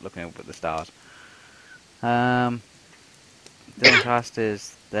eyes shut, looking up at the stars. Dylan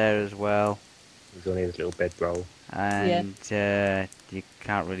is there as well, He's on his little bedroll. and you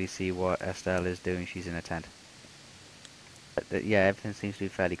can't really see what Estelle is doing. She's in a tent. But, yeah, everything seems to be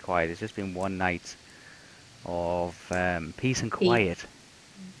fairly quiet. It's just been one night of peace and quiet.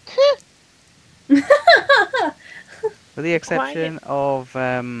 With the exception of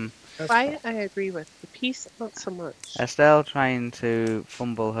Quiet, I agree with. The peace, not so much. Estelle trying to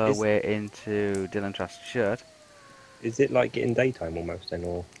fumble her Is- way into Dylan Trust's shirt. Is it like getting daytime almost then,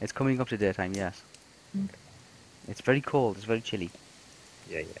 or It's coming up to daytime, yes. It's very cold, it's very chilly.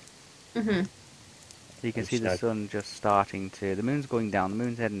 yeah? Mm-hmm. So you can I'm see the sad. sun just starting to... The moon's going down, the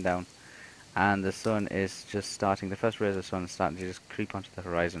moon's heading down. And the sun is just starting... The first rays of the sun are starting to just creep onto the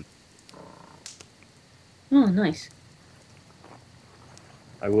horizon. Oh, nice.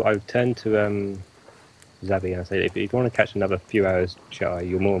 I will turn to Zabi and I say, if you want to catch another few hours shy,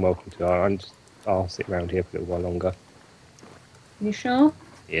 you're more than welcome to. I'll sit around here for a little while longer. You sure?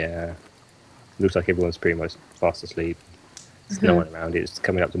 Yeah. Looks like everyone's pretty much fast asleep. There's no Mhm. one around. It's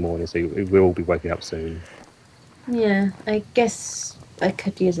coming up to morning, so we'll all be waking up soon. Yeah, I guess I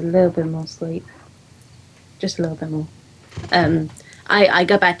could use a little bit more sleep. Just a little bit more. I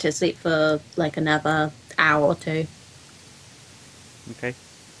go back to sleep for like another hour or two. Okay.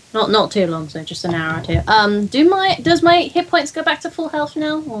 Not too long, so just an hour or two. Does my hit points go back to full health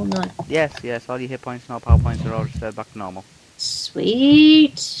now or no? Yes, all your hit points and all power points are all restored back to normal.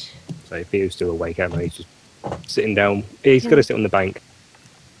 Sweet. So if he was still awake, he's just sitting down. He's got to sit on the bank.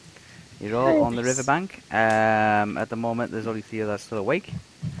 You're all on the Nice. riverbank. At the moment, there's only 3 of us still awake.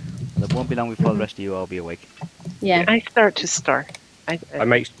 It won't be long before the rest of you all be awake. Yeah. I start to stir. I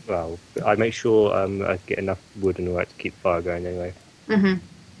make sure I get enough wood and all that to keep the fire going anyway. Mm-hmm.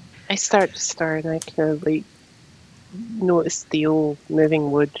 I start to stir and I kind of like notice the old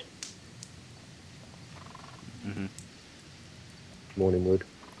moving wood. Hmm. Morning wood.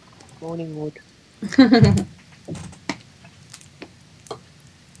 Morning wood.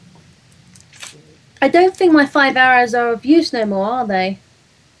 I don't think my 5 arrows are of use no more, are they?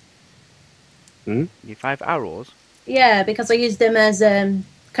 Your 5 arrows. Yeah, because I used them as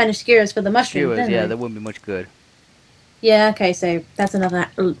kind of skewers for the mushrooms. Skewers, didn't yeah, I? they wouldn't be much good. Yeah, okay, so that's another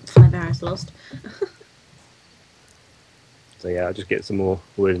 5 arrows lost. So yeah, I'll just get some more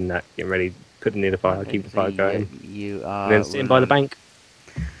wood and that, get ready, put it near the fire, keep the So fire going. You And are then sitting by the bank.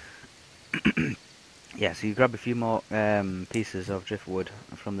 Yeah, so you grab a few more pieces of driftwood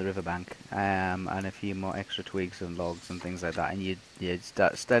from the riverbank, and a few more extra twigs and logs and things like that, and you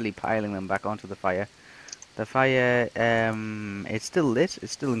start steadily piling them back onto the fire. The fire, it's still lit,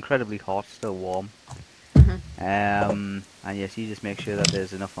 it's still incredibly hot, still warm. And yes, you just make sure that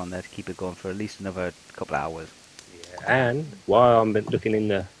there's enough on there to keep it going for at least another couple of hours. Yeah. And while I'm looking in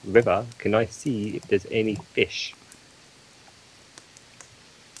the river, can I see if there's any fish?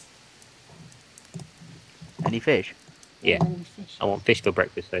 Any fish? Yeah. I want fish for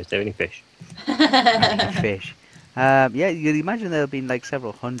breakfast, though. Is there any fish? Any fish? Yeah, you'd imagine there'll be like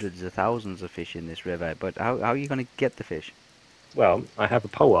several hundreds of thousands of fish in this river, but how are you going to get the fish? Well, I have a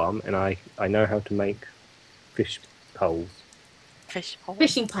pole arm, and I know how to make fish holes. Fish hole.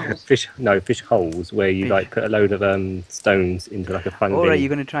 Fishing poles. Fish holes where you Fish. like put a load of stones into like a fun Alright, thing. you're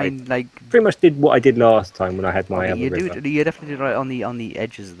going to try and like... Pretty much did what I did last time when I had my Okay, other you river. definitely do it right on the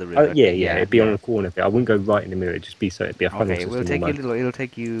edges of the river. Oh, yeah, it'd be on the corner of it. I wouldn't go right in the middle. It'd just be it'd be a funnel Okay, system almost. it'll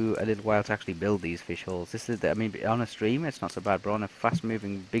take you a little while to actually build these fish holes. This is, I mean, on a stream, it's not so bad, but on a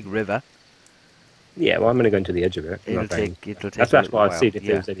fast-moving big river, Yeah, well, I'm going to go into the edge of it. I'm it'll not going- take a That's little why I while. see if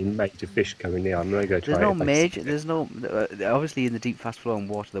Yeah. there's any major fish coming near. I'm going to go try There's it. no if I see major. it. There's no. Obviously, in the deep, fast-flowing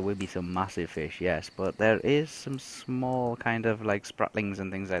water, there will be some massive fish, yes, but there is some small kind of like spratlings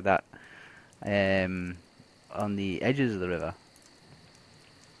and things like that, on the edges of the river.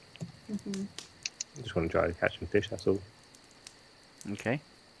 Mhm. I just want to try to catch some fish. That's all. Okay.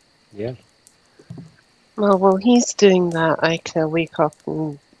 Yeah. Well, while he's doing that, I kind of wake up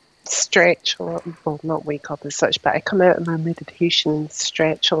and stretch a little. Well, not wake up as such, but I come out of my meditation and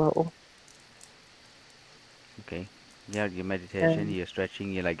stretch a little. Okay. Yeah, your meditation, Um, you're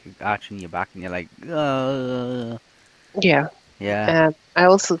stretching, you're like arching your back, and you're like, Yeah. yeah. I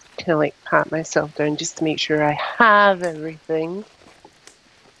also kind of like pat myself down just to make sure I have everything.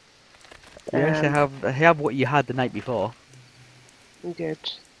 Yes, I have what you had the night before. Good.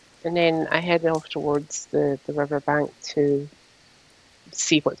 And then I head off towards the riverbank to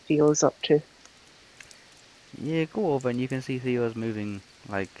see what Theo's up to. Yeah, go over and you can see Theo's moving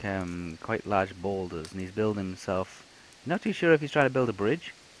like quite large boulders, and he's building himself. Not too sure if he's trying to build a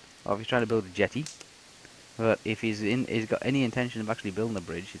bridge or if he's trying to build a jetty. But if he's got any intention of actually building a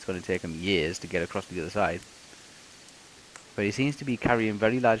bridge, it's going to take him years to get across to the other side. But he seems to be carrying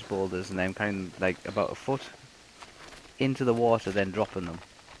very large boulders and then carrying like about a foot into the water, then dropping them.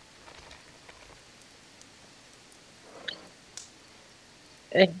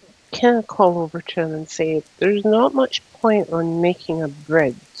 I kind of call over to him and say, there's not much point on making a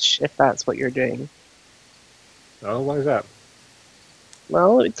bridge if that's what you're doing. Oh, why is that?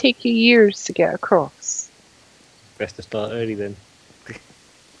 Well, it would take you years to get across. Best to start early then.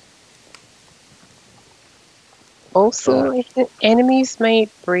 Also, I think enemies might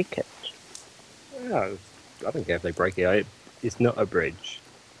break it. Oh, I don't care if they break it. It's not a bridge.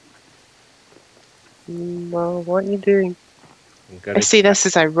 Well, what are you doing? I'm I gonna, say this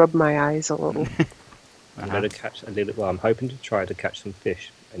as I rub my eyes a little. I'm going to catch a little. Well, I'm hoping to try to catch some fish,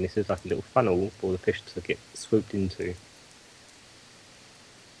 and this is like a little funnel for the fish to get swooped into.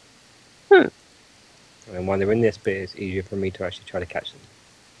 Hmm. And when they're in this bit, it's easier for me to actually try to catch them.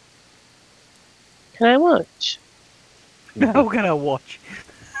 Can I watch? How can I watch?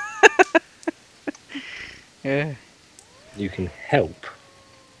 Yeah. You can help.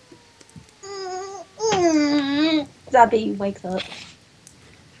 Zabby wakes up.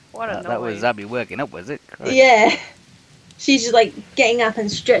 What a That was noise. Zabby working up, was it? Christ. Yeah. She's just like getting up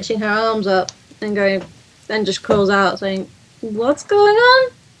and stretching her arms up and going, then just crawls out saying, "What's going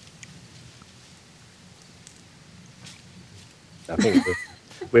on?" I think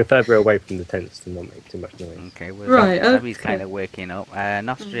we're further away from the tents to not make too much noise. Okay, well, Right, Zabby's okay. kind of waking up.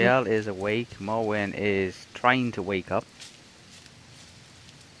 Nostriel is awake. Morwen is trying to wake up.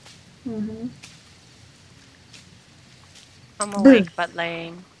 Mm-hmm. I'm awake but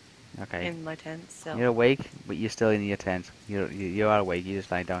laying Okay. in my tent still. You're awake, but you're still in your tent. You are awake. You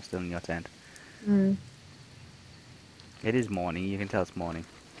just lie down still in your tent. Mm. It is morning. You can tell it's morning.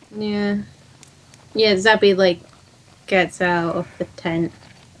 Yeah. Yeah, Zabby like gets out of the tent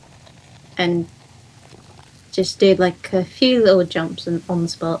and just did like a few little jumps on the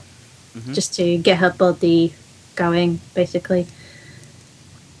spot Mhm. just to get her body going, basically.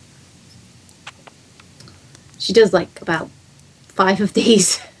 She does like about 5 of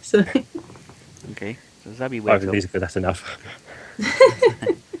these. So Okay. So Zabby I wakes think up. these are good. That's enough.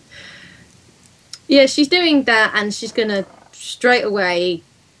 yeah, she's doing that and she's gonna straight away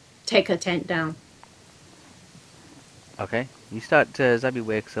take her tent down. Okay. You start. Zabby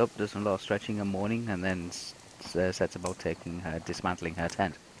wakes up, does a lot of stretching in the morning, and then sets about dismantling her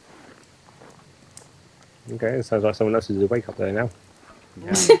tent. Okay, it sounds like someone else is awake up there now.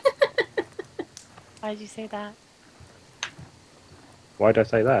 Yeah. Why did you say that? Why did I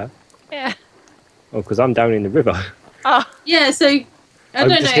say that? Yeah. Oh, because I'm down in the river. Oh, Yeah, so I I'm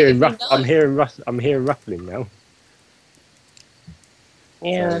don't just know. hearing if rough. you know. I'm hearing ruffling now.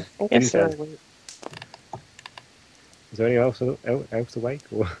 Yeah, So, I guess inside. they're awake. Is there anyone else awake?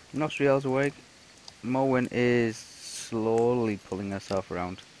 Or Nostriel's awake. Morwen is slowly pulling herself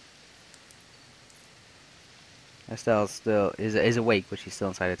around. Estelle still is awake, but she's still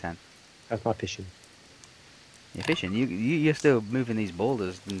inside her tent. how's my fishing? You're fishing. You're still moving these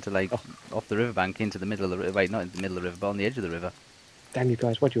boulders into like Oh. off the riverbank into the middle of the river. Wait, not in the middle of the river, but on the edge of the river. Damn you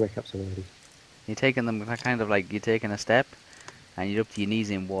guys! Why'd you wake up so early? You're taking them kind of like you're taking a step, and you're up to your knees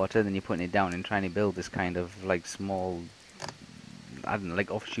in water. Then you're putting it down and trying to build this kind of like small, I don't know,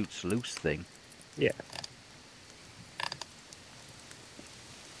 like offshoot sluice thing. Yeah.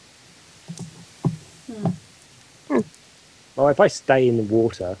 Well, if I stay in the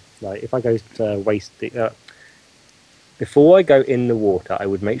water, like if I go to waste the, before I go in the water, I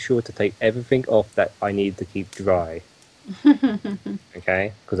would make sure to take everything off that I need to keep dry.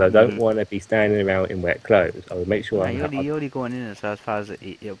 Okay, because I don't want to be standing around in wet clothes. I would make sure Nah, you're only going in as far as up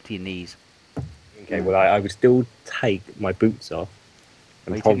to your knees. Okay, well, I would still take my boots off.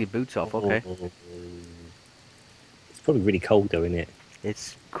 Oh, you take your boots off, okay. It's probably really cold though, isn't it?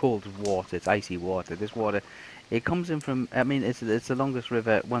 it's cold water. It's icy water. This water, it comes in from. I mean, it's the longest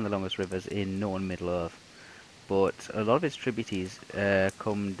river, one of the longest rivers in known Middle Earth. But a lot of its tributaries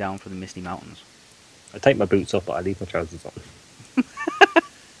come down from the Misty Mountains. I take my boots off, but I leave my trousers on.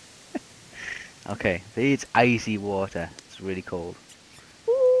 Okay, it's icy water. It's really cold.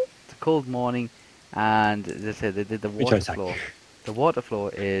 It's a cold morning, and as I said, the water chose flow. The water flow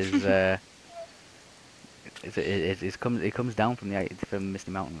is it comes down from from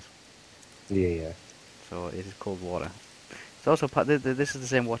Misty Mountains, Yeah. so it is cold water. It's also this is the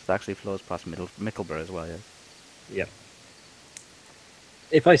same water that actually flows past Mickleborough as well. Yeah. Yeah.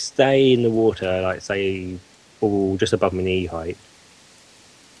 If I stay in the water, like say, just above my knee height,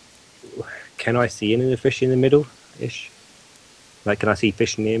 can I see any of the fish in the middle-ish? Like, can I see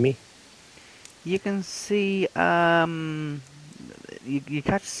fish near me? You can see you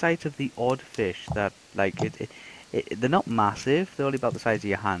catch sight of the odd fish that like they're not massive. They're only about the size of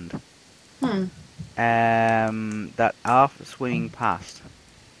your hand. That are swimming past.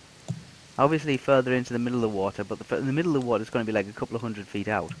 Obviously further into the middle of the water, but in the middle of the water it's going to be like a couple of 100 feet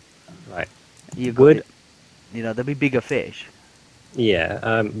out. Right. There'll be bigger fish.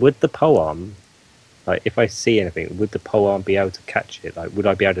 Yeah. Would the polearm, like, if I see anything, would the polearm be able to catch it? Like, would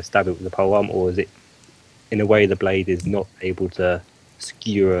I be able to stab it with the polearm, or is it, in a way, the blade is not able to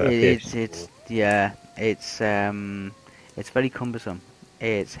skewer a fish? It's very cumbersome.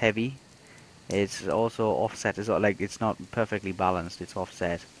 It's heavy. It's also offset. It's not like it's not perfectly balanced. It's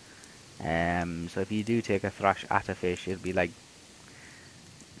offset. So if you do take a thrash at a fish, it'd be like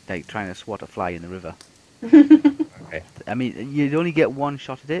trying to swat a fly in the river. Okay. I mean, you'd only get one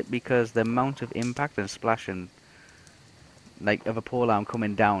shot at it because the amount of impact and splashing, like of a polearm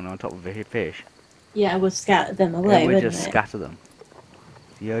coming down on top of a fish, Yeah, I would scatter them it away, would wouldn't just it? scatter them.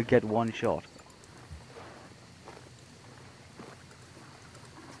 You get one shot.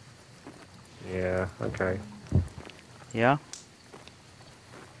 Yeah. Okay. Yeah.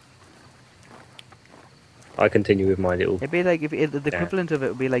 I continue with my little. It'd be like if the equivalent of it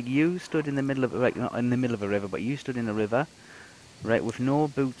would be like you stood in the middle of not in the middle of a river, but you stood in a river, right, with no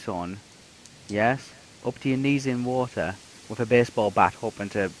boots on, yes, up to your knees in water, with a baseball bat, hoping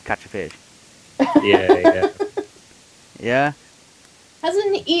to catch a fish. Yeah. Yeah.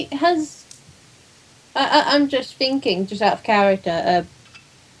 I'm just thinking, just out of character.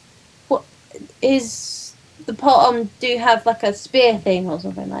 What is the polearm? Do you have like a spear thing or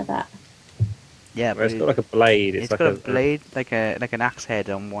something like that? Yeah, Well, but it's got like a blade. it's like got a blade, like an axe head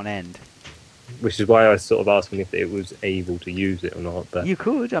on one end. Which is why I was sort of asking if it was able to use it or not. But You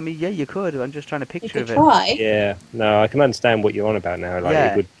could, I mean, yeah, you could. I'm just trying to You picture could of it. try. yeah, no, I can understand what you're on about now. Like,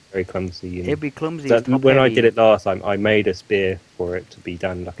 Yeah. it would be very clumsy. And It'd be clumsy. so it's top when I heavy. did it last time, I made a spear for it to be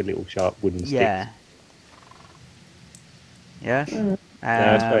done, like a little sharp wooden stick. Yeah. Yes. Mm. No,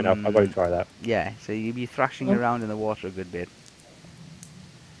 that's fair enough. I Um, won't try that. Yeah, so you'd be thrashing Mm. around in the water a good bit.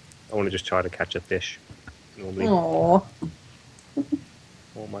 I want to just try to catch a fish. Normally, Aww.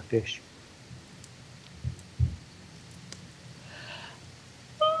 all my fish.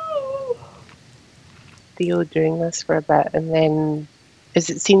 Theo doing this for a bit, and then as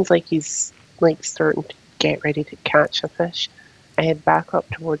it seems like he's like starting to get ready to catch a fish, I head back up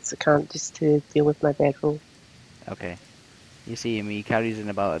towards the camp just to deal with my bedroll. Okay. You see him. He carries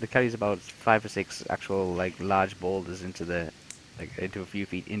about 5 or 6 actual like large boulders into a few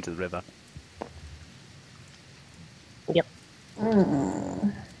feet into the river.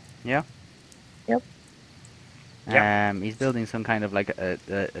 Mm. Yeah. Yep. He's building some kind of like it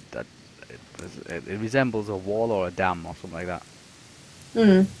resembles a wall or a dam or something like that.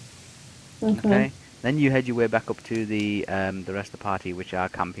 Mm. Okay. Then you head your way back up to the rest of the party, which are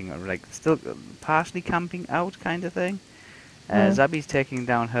camping, or like still partially camping out, kind of thing. Zabby's taking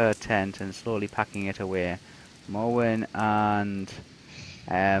down her tent and slowly packing it away. Morwen and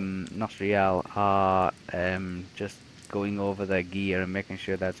Nostriel are just going over their gear and making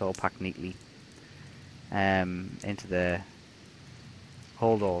sure that's all packed neatly into the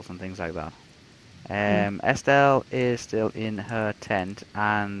holdalls and things like that. Estelle is still in her tent,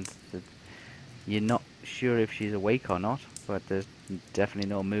 and you're not sure if she's awake or not, but there's definitely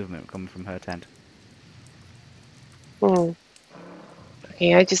no movement coming from her tent.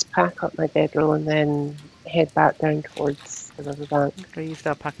 Okay, I just pack up my bedroll and then head back down towards the riverbank. Okay, you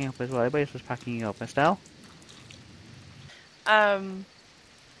start packing up as well. Everybody else was packing up. Estelle?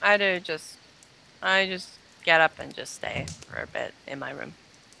 I just get up and just stay for a bit in my room.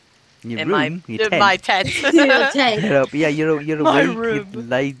 Your in room? Your tent? my tent. Get up. Yeah, you're My awake. room. You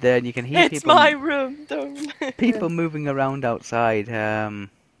lie there and you can hear It's people. my room. Don't. People moving around outside.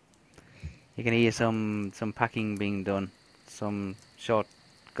 You can hear some packing being done. some short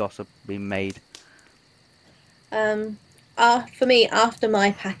gossip being made. For me, after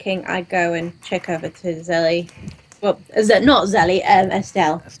my packing, I go and check over to Zelly. Well, not Zelly,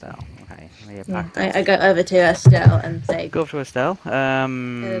 Estelle. Estelle, okay. Well, you Yeah, packed I go over to Estelle and say, Go up to Estelle. Her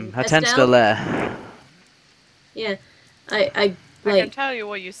tent's Estelle? still there. yeah, I I can like. tell you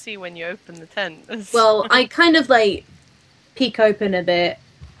what you see when you open the tent. Well, I kind of like peek open a bit,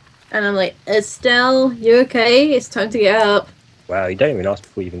 and I'm like, Estelle, you okay? It's time to get up. Wow, you don't even ask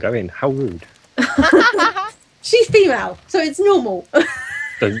before you even go in. How rude. She's female, so it's normal.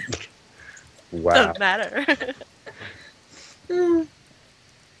 Wow. Doesn't matter.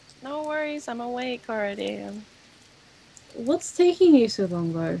 No worries, I'm awake already. What's taking you so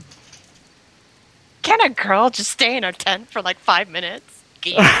long, bro? Can a girl just stay in her tent for like 5 minutes?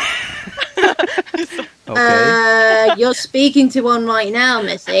 Okay. You're speaking to one right now,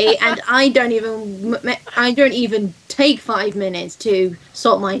 Missy, and I don't even take 5 minutes to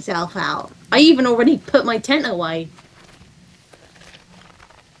sort myself out. I even already put my tent away.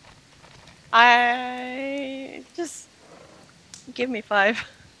 I just give me 5.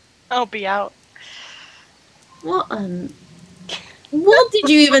 I'll be out. What did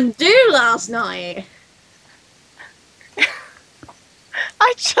you even do last night?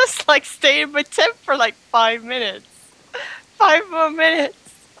 I just like stayed in my tent for like 5 minutes. 5 more minutes.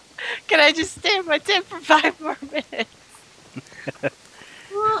 Can I just stay in my tent for 5 more minutes?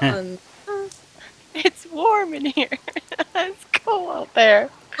 What on It's warm in here. It's cold out there.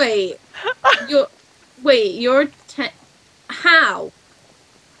 Wait, your tent. How?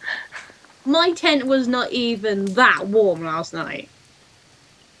 My tent was not even that warm last night.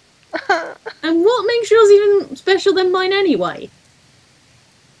 And what makes yours even special than mine anyway?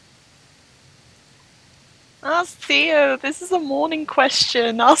 Ask Theo. This is a morning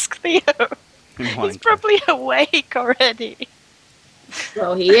question. Ask Theo. He's probably awake already.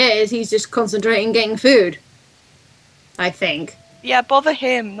 Well, he is. He's just concentrating getting food. I think. Yeah, bother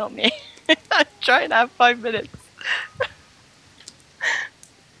him, not me. I'm trying to have 5 minutes.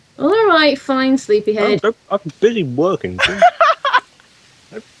 All right, fine, sleepyhead. I'm busy working.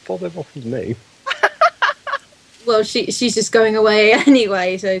 Don't bother off with me. Well, she's just going away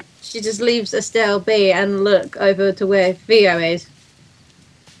anyway, so she just leaves Estelle be and look over to where Theo is.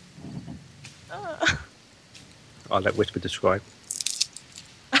 I'll let Whisper describe.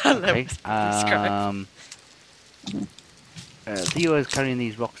 Okay. Theo is carrying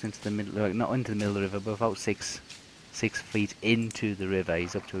these rocks into the middle, not into the middle of the river, but about 6 feet into the river.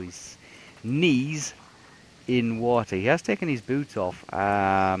 He's up to his knees in water. He has taken his boots off,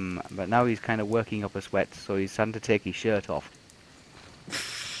 but now he's kind of working up a sweat, so he's starting to take his shirt off.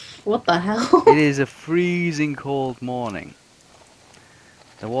 What the hell? It is a freezing cold morning.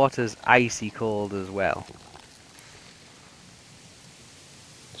 The water's icy cold as well.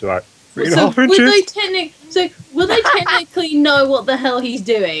 It's alright. So will they technically know what the hell he's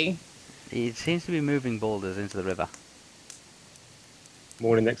doing? It seems to be moving boulders into the river.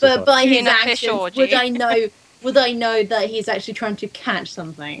 Morning exercise. But by his Doing a fish actions, orgy. would I know that he's actually trying to catch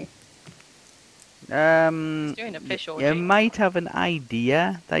something? Doing a fish orgy. You might have an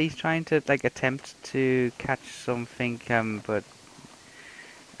idea that he's trying to attempt to catch something, but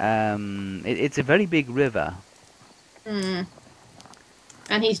it's a very big river. Hmm.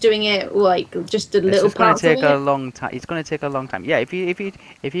 And he's doing it just a It's little just going part to of take it. a long time. It's going to take a long time. Yeah, if you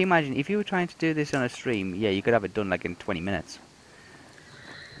imagine if you were trying to do this on a stream, yeah, you could have it done in 20 minutes.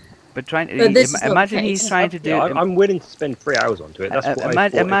 But this is not imagine the he's case. trying to do. Yeah, I'm willing to spend 3 hours onto it. That's what I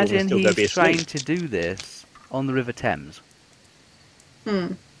thought. Imagine Still gonna be he's trying asleep. to do this on the River Thames. Hmm.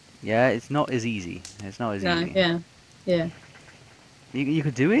 Yeah, it's not as easy. It's not as No, easy. yeah. You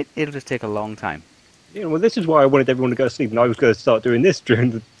could do it. It'll just take a long time. Yeah, well, this is why I wanted everyone to go to sleep, and I was going to start doing this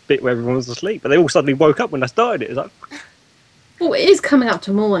during the bit where everyone was asleep. But they all suddenly woke up when I started it. It's like, Well, it is coming up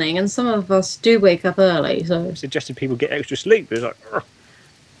to morning, and some of us do wake up early. So, suggested people get extra sleep. It's like, ugh.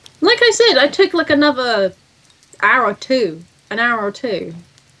 like I said, I took another hour or two,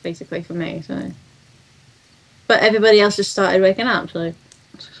 basically for me. So, but everybody else just started waking up. So,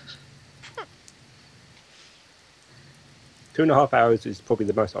 2.5 hours is probably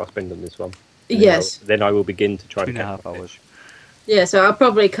the most I'll spend on this one. yes, Then I will begin to try 2.5 to catch hours. yeah. So I'll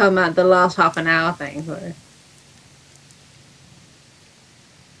probably come at the last half an hour thing. So.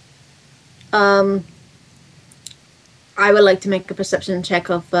 I would like to make a perception check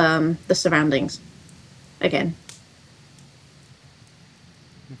of the surroundings again.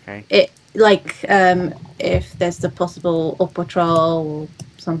 Okay. If there's the possible up patrol or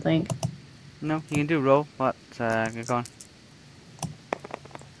something. No, you can do roll, but go on.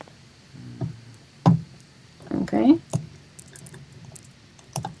 Okay.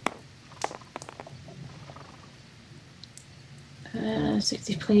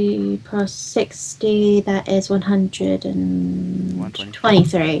 60 plus 60, that is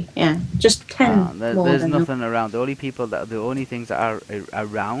 123. Yeah, just 10 more There's than nothing around. The only things that are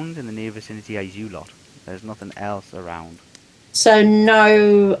around in the near vicinity are you lot. There's nothing else around. So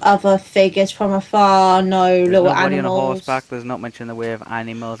no other figures from afar, no There's little nobody animals. on a horseback. There's not much in the way of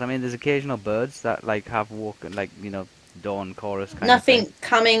animals. I mean, there's occasional birds that like have dawn chorus kind of Nothing thing.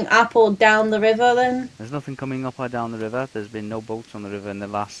 coming up or down the river then? There's nothing coming up or down the river. There's been no boats on the river in the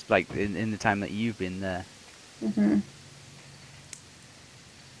last in the time that you've been there. Hmm.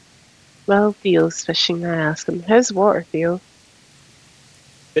 Well, Theo's fishing. I ask him, how's the water, Theo?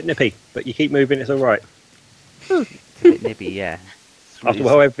 Bit nippy, but you keep moving, it's alright. It's a bit nippy, yeah. After a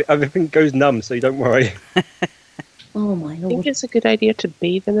while, everything goes numb, so you don't worry. Oh my I think lord. it's a good idea to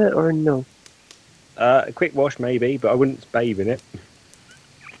bathe in it or no? A quick wash, maybe, but I wouldn't bathe in it.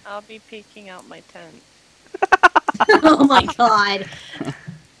 I'll be peeking out my tent. Oh my god.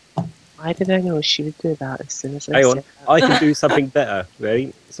 Why did I know she would do that as soon as I Hang on, said that? I can do something better,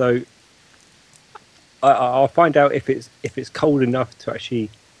 ready? So, I'll find out if it's cold enough to actually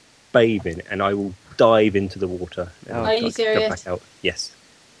bathe in, and I will dive into the water. And Oh. Are you go serious? back out. Yes.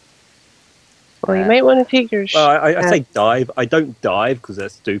 Well, you might want to take your... Well, I say dive. I don't dive because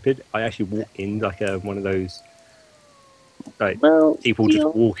that's stupid. I actually walk in like one of those well, people Theo,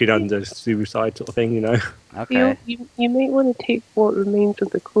 just walking under suicide sort of thing, you know. Okay. Theo, you might want to take what remains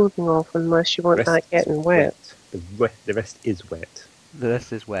of the clothing off unless you want Rest that is getting wet. The rest is wet. The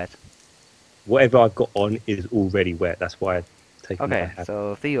rest is wet. Whatever I've got on is already wet. That's why I take my Okay, hat.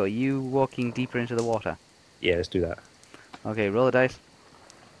 so Theo, you walking deeper into the water. Yeah, let's do that. Okay, roll the dice.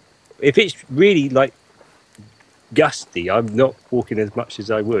 If it's really like gusty, I'm not walking as much as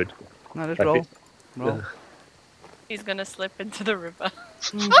I would. No, just Like roll. it- Roll. He's gonna slip into the river.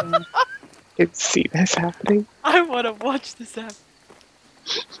 I can see this happening. I want to watch this happen.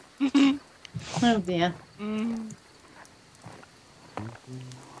 Oh dear. Mm.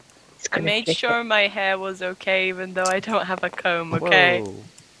 It's I gonna made take sure my hair was okay, even though I don't have a comb. Okay. Whoa.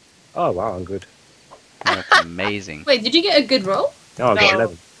 Oh wow, I'm good. That's amazing. Wait, did you get a good roll? Oh, I got No.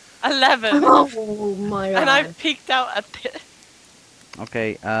 11. 11. Oh my god. And I peeked out at the.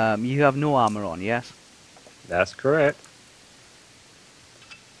 Okay, you have no armor on, yes? That's correct.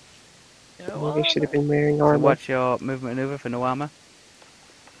 it. Maybe should have been wearing So armor. what's your movement maneuver for no armor?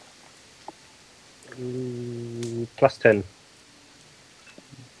 Plus 10.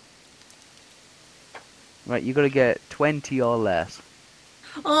 Right, you gotta get 20 or less.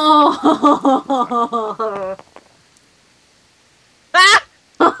 Oh. Ah!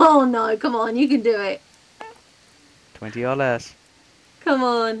 Oh no, come on, you can do it. 20 or less. Come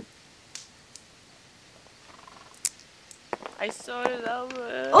on. I sorted out.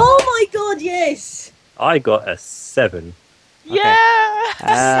 Oh my god, yes. I got a 7.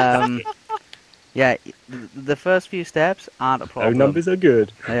 Yeah. Yeah, the first few steps aren't a Oh, problem. numbers are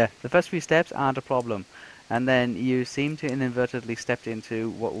good. Yeah, the first few steps aren't a problem. And then you seem to inadvertently stepped into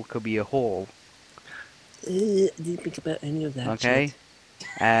what could be a hole. I didn't think about any of that. Okay.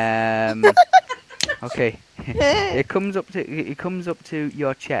 Okay. It comes up to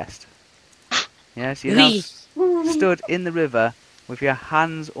your chest. Yes, you're now stood in the river with your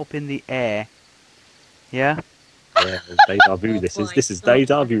hands up in the air. Yeah. Yeah, deja vu. This is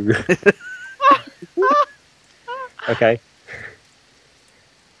deja vu. Okay.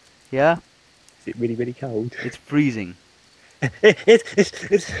 Yeah. Is it really, really cold? It's freezing.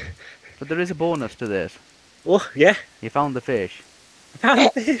 It's But there is a bonus to this. oh yeah. You found the fish. I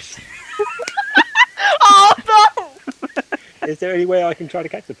found this. Oh no! Is there any way I can try to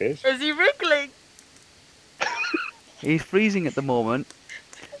catch the fish? Is he wriggling? He's freezing at the moment.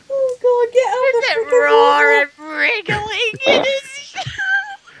 Oh god, get out Is of it the raw and wriggling? It is.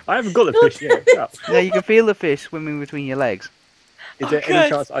 I haven't got the fish yet. What's up? Now you can feel the fish swimming between your legs. Is Oh, there good. any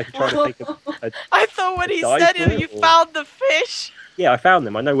chance I can try to take a I thought when he Dive said for it, it, you or- found the fish. Yeah, I found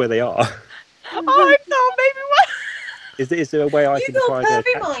them. I know where they are. Oh, I thought maybe what? Is there a way I You can got try to pervy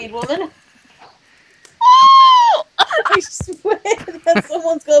catch mind, it? woman. Oh! I swear that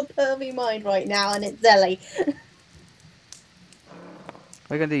someone's got a pervy mind right now, and it's Zelly. What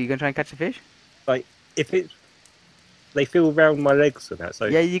are you gonna do? You gonna try and catch the fish? If it's they feel around my legs and that, so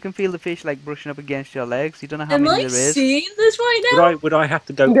Yeah, you can feel the fish like brushing up against your legs. You don't know how Am many I there is. seeing this right now? would I have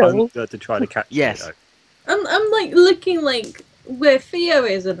to go No. under to try to catch Yes. it? Though? I'm like looking like where Theo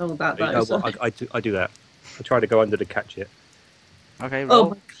is and all that. Oh, Though, so- well, I do that. I try to go under to catch it. Okay, Oh roll.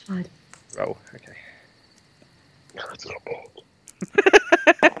 my god. Roll. Okay.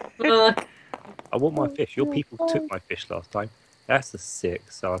 I want my fish. Your people took my fish last time. That's a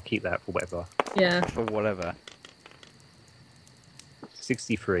 6, so I'll keep that for whatever. Yeah. For whatever.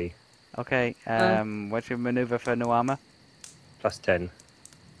 63 Okay. What's your maneuver for no armor? plus 10.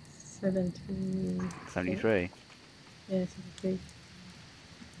 70. 73. Yeah, 73.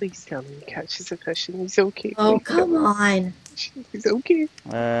 Please tell me he catches a fish and he's okay. Oh, Please tell come me on. he's okay.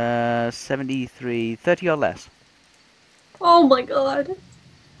 73. 30 or less. Oh my god.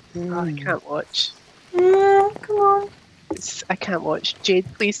 Oh, I can't watch. Come on. I can't watch. Jade,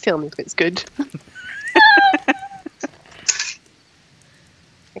 please tell me if it's good.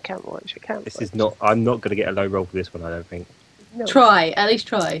 I can't watch. I can't. This watch. is not. I'm not going to get a low roll for this one. I don't think. No. Try. At least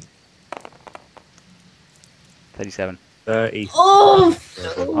try. 37. 30. Oh!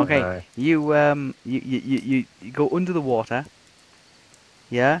 Okay. No. You go under the water.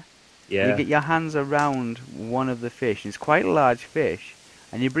 Yeah? Yeah. You get your hands around one of the fish. It's quite a large fish.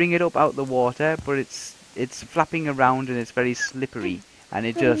 And you bring it up out the water, but it's flapping around and it's very slippery. And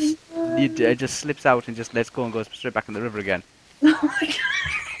it just slips out and just lets go and goes straight back in the river again. Oh my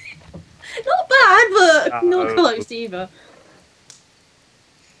god. Not bad, but not Uh-oh. close either.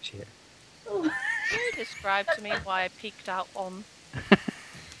 Shit. Oh. Can you describe to me why I peeked out on?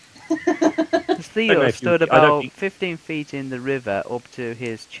 Theo if you- stood I don't about think- 15 feet in the river up to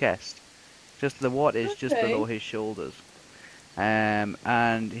his chest. Just the water is just Okay. below his shoulders.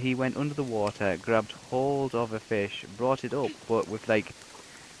 And he went under the water, grabbed hold of a fish, brought it up, but with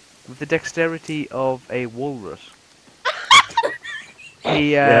the dexterity of a walrus.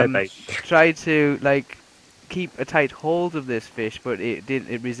 He Yeah, mate. tried to keep a tight hold of this fish, but it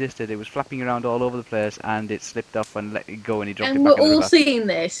resisted. It was flapping around all over the place, and it slipped off and let it go, and he dropped And it we're back in the all river. seeing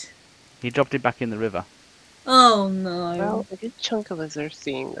this. He dropped it back in the river. Oh no. Well, a good chunk of us are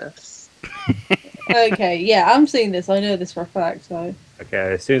seeing this. Okay, yeah, I'm seeing this. I know this for a fact, so.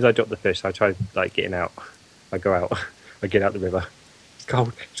 Okay. As soon as I drop the fish, I try getting out. I go out. I get out the river. It's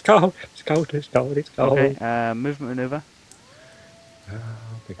cold. It's cold. It's cold. It's cold. It's cold. Okay, movement maneuver.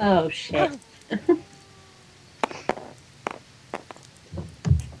 Oh shit.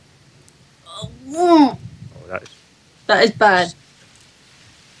 Oh, that's That is bad.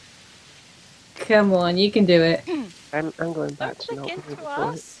 Come on, you can do it. I'm going back Don't to not look being into able to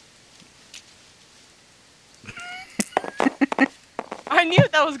us. I knew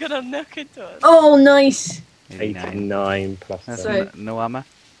that was gonna look into us. Oh, nice. 89 plus That's So- no armor.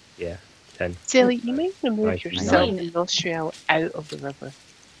 yeah, 10. Silly, you might want to move Right, yourself nine. and Nostriel out of the river.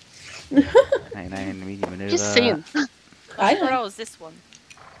 99 medium maneuver. Just saying. I know. Bro, is this one?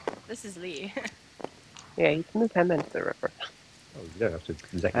 This is Lee. Yeah, you can move him into the river. Oh, you don't have to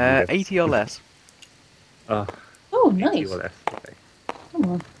exactly. 80 or less. Oh, Oh, 80 nice. or less. Okay. Come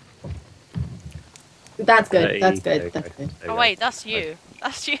on. That's good. 30, That's good. okay. That's good. There we Oh go. wait, that's you.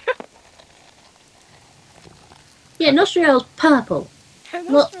 That's you. Yeah, Nostriel's purple,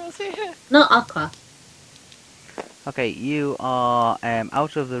 Nostrils here. not aqua. Okay, you are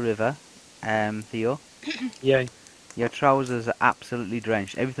out of the river, Theo. Yay. Your trousers are absolutely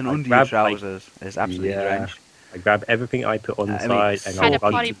drenched. Everything I under your grabbed, trousers is absolutely Yeah. drenched. I grab everything I put on the I mean, side and Had I'll a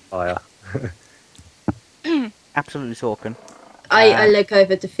run potty- to the fire. Absolutely soaking. I look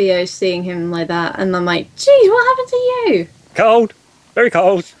over to Theo, seeing him like that, and I'm like, "Geez, what happened to you? Cold. Very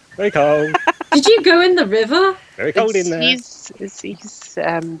cold. Very cold. Did you go in the river?" Very cold in there. As he's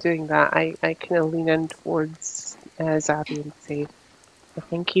doing that, I kind of lean in towards Zabby and say, I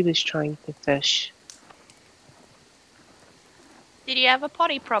think he was trying to fish. Did you have a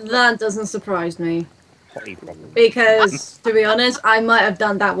potty problem? That doesn't surprise me, Potty problem. because to be honest, I might have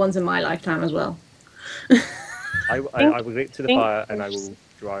done that once in my lifetime as well. I will get to the fire and I will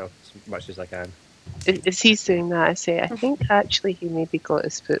dry off as much as I can. As he's doing that, I say, I think actually he maybe got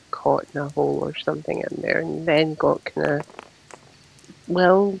his foot caught in a hole or something in there and then got kind of,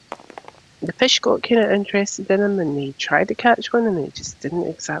 well, the fish got kind of interested in him and he tried to catch one and it just didn't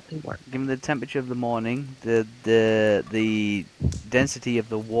exactly work. Given the temperature of the morning, the density of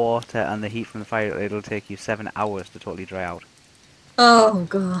the water and the heat from the fire, it'll take you 7 hours to totally dry out. Oh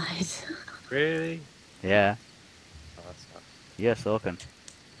god. Really? Yeah, Oh, that sucks. you're soaking.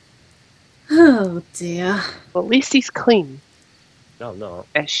 Oh dear. Well, at least he's clean-ish. No, no.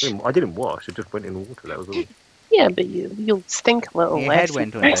 I didn't wash. I just went in the water. That was all. Yeah, but you'll stink a little Your less. head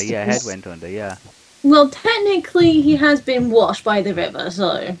went with under, yeah, head vegetables. went under, yeah. Well, technically, he has been washed by the river,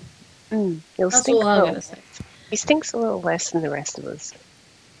 so He'll that's stink all a I'm little. gonna say. He stinks a little less than the rest of us.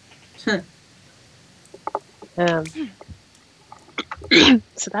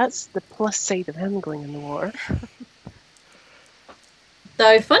 So that's the plus side of him going in the water.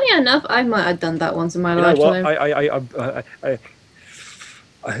 Though, funny enough, I might have done that once in my You know what? lifetime.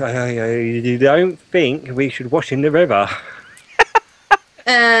 I don't think we should wash in the river.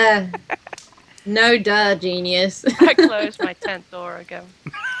 No duh, genius. I closed my tent door again.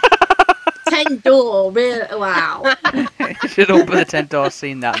 Tent door, real wow. You should open the tent door,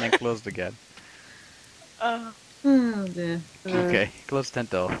 seen that, and then closed again. Oh, Oh dear. Okay, close the tent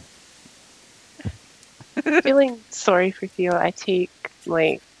door. Feeling sorry for Theo, I take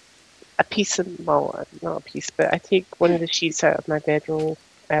like a piece of, well, not a piece, but I take one of the sheets out of my bedroll,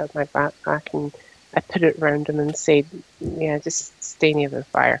 out of my backpack, and I put it around him and say, yeah, just stay near the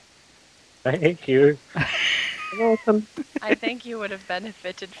fire. Thank you. You're welcome. I think you would have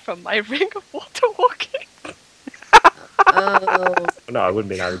benefited from my ring of water walking. Oh, No, I wouldn't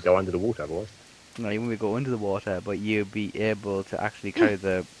be able to go under the water otherwise. No, you wouldn't go into the water, but you'd be able to actually carry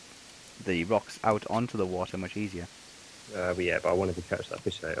the rocks out onto the water much easier. But I wanted to catch that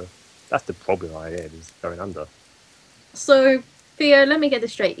fish later. That's the problem I had, is going under. so Theo, let me get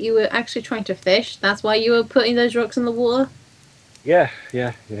this straight. You were actually trying to fish. That's why you were putting those rocks in the water. Yeah.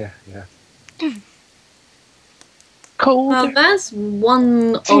 Cold. Well, that's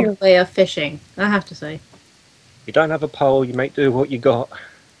one odd way of fishing, I have to say. You don't have a pole, you make do what you got.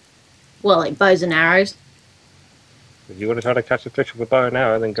 Well, like bows and arrows. If you want to try to catch a fish with a bow and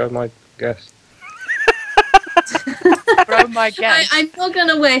arrow, then go my guess. Throw my guess. I'm not going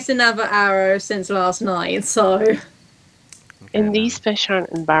to waste another arrow since last night, so. Okay, And now. these fish aren't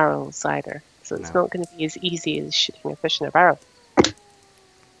in barrels either, so it's No. not going to be as easy as shooting a fish in a barrel.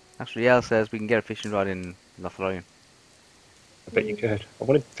 Actually, Elle says we can get a fishing rod in Lothlorien. I bet you could. I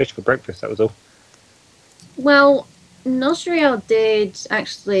wanted fish for breakfast, that was all. Well, Nostriel did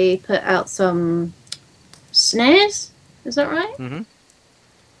actually put out some snares. Is that right? Mm-hmm.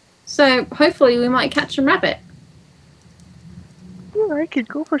 So hopefully we might catch some rabbit. Yeah, I could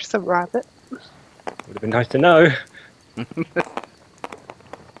go for some rabbit. Would have been nice to know.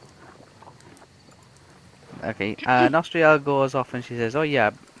 Okay, Nostriel goes off and she says, oh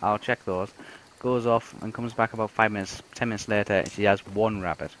yeah, I'll check those. Goes off and comes back about 5 minutes, 10 minutes later, and she has one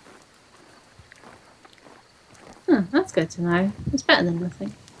rabbit. That's good to know. It's better than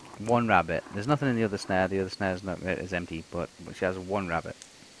nothing. One rabbit. There's nothing in the other snare. The other snare is empty, but she has one rabbit.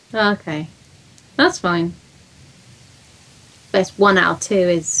 Okay. That's fine. Best 1 out of 2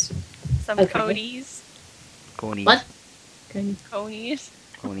 is. Some Okay. conies. Coney. What? Okay. Conies.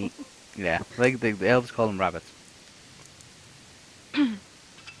 Coney. Yeah, like the elves call them rabbits.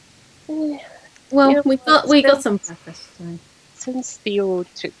 Well, Yeah, we got some breakfast. So. Since Theo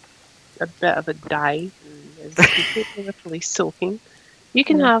took a bit of a dive and is completely literally soaking, you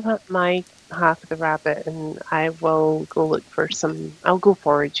can have my half of the rabbit, and I will go look for some. I'll go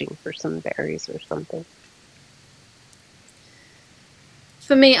foraging for some berries or something.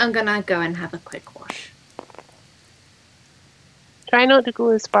 For me, I'm gonna go and have a quick wash. Try not to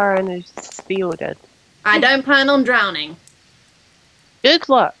go as far in as Theo did. I don't plan on drowning. Good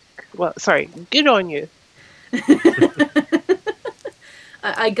luck. Well, sorry, good on you.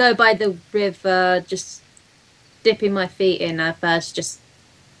 I go by the river, just dipping my feet in at first, just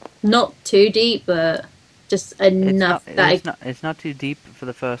not too deep, but just enough It's not too deep for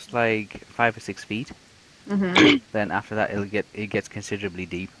the first like 5 or 6 feet. Mhm. Then after that, it gets considerably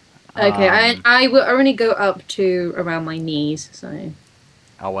deep. Okay, Um, I will only go up to around my knees, so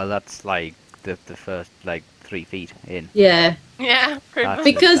Oh well, that's like the first like 3 feet in. yeah. Yeah, pretty That's much.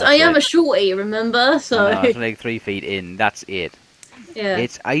 Because that's I am it. a shorty, remember? So No, it's like 3 feet in. That's it. yeah.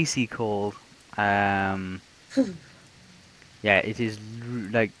 It's icy cold. Yeah, it is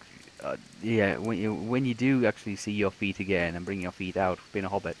like yeah. When you do actually see your feet again and bring your feet out, being a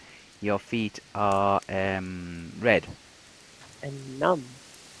hobbit, your feet are red. And numb.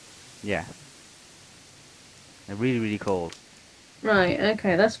 Yeah, they're really cold. Right,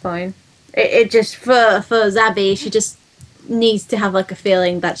 okay, that's fine. It just for Zabby, she just needs to have like a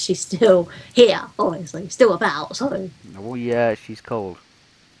feeling that she's still here, obviously, still about. So Oh yeah, she's cold.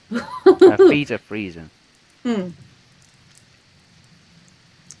 Her feet are freezing. Hmm.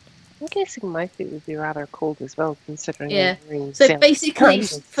 I'm guessing my feet would be rather cold as well, considering Yeah. I'm wearing So sailor basically,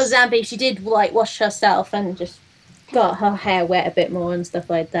 sandals. for Zabby, she did like wash herself and just got her hair wet a bit more and stuff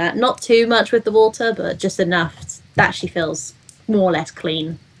like that. Not too much with the water, but just enough that she feels more or less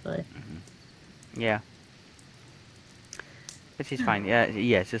clean. So. Yeah. But she's fine. Yeah,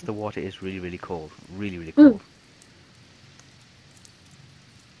 it's just the water is really cold. Really cold.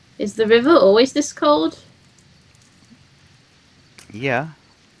 Is the river always this cold? Yeah.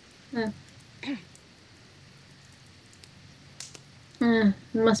 It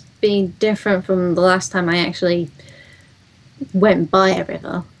must be different from the last time I actually went by a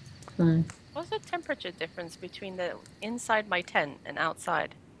river. So. What's the temperature difference between the inside my tent and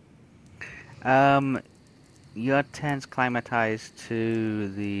outside? your tent's climatized to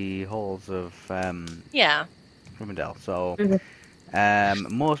the halls of Yeah. Rivendell. So, Mhm.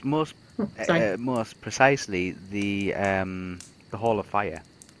 Sorry. most precisely, the Hall of Fire.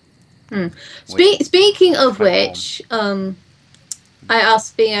 Speaking of quite warm. which, I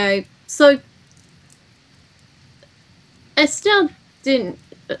asked Theo. So Estelle didn't.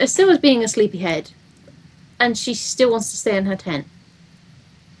 Estelle was being a sleepyhead, and she still wants to stay in her tent.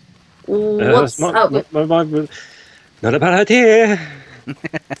 What's up with? Not a bad idea.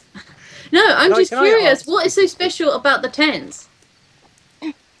 No, I'm Can I- just can I curious. ask- What is so special about the tents?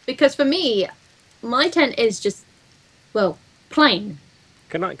 Because for me, my tent is just, well, plain.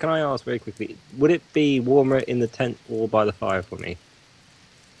 Can I ask very quickly? Would it be warmer in the tent or by the fire for me?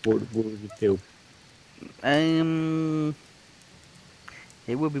 What would you feel?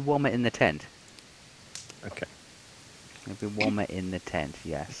 It will be warmer in the tent. Okay. It'll be warmer in the tent.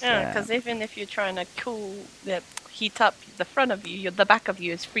 Yes. Yeah, because even if you're trying to heat up the front of you, the back of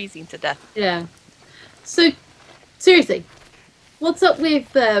you is freezing to death. Yeah. So, seriously, what's up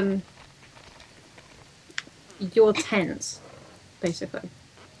with your tents, basically?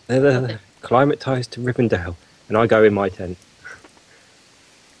 They're climatized to Rivendell, and I go in my tent.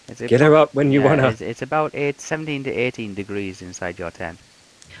 It's Get her up when you wanna. It's about 17 to 18 degrees inside your tent.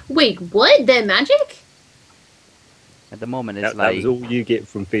 Wait, what? They're magic? At the moment, it's That was like all you get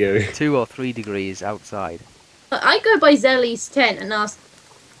from Theo. 2 or 3 degrees outside. I go by Zelly's tent and ask,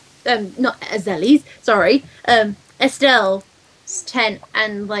 not Zelly's, sorry, Estelle's tent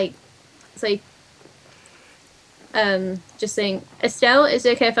and like, say, just saying, Estelle, is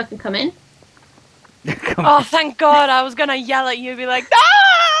it okay if I can come in? Come Oh, thank God! I was gonna yell at you and be like, "No!"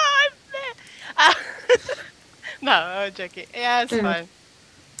 No, I'm joking. Yeah, it's Mm.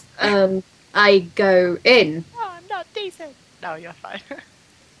 fine. I go in. Oh, I'm not decent. No, you're fine.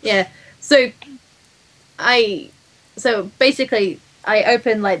 Yeah. So basically I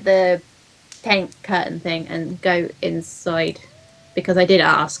open like the tent curtain thing and go inside because I did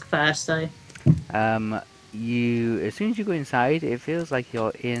ask first, so You, as soon as you go inside, it feels like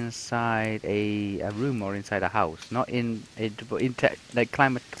you're inside a room or inside a house. Not like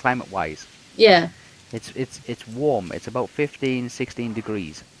climate wise. yeah. It's warm. It's about 15, 16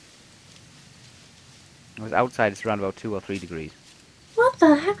 degrees. Whereas outside it's around about 2 or 3 degrees. What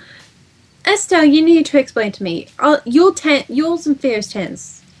the hell? Estelle, you need to explain to me. Are yours and Theo's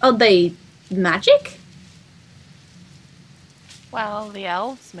tents, are they magic? Well, the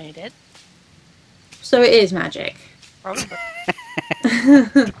elves made it. So it is magic. Probably.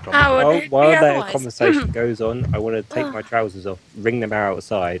 Probably. While that otherwise? conversation goes on, I want to take my trousers off, wring them out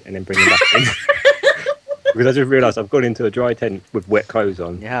outside, and then bring them back in. Because I just realised I've gone into a dry tent with wet clothes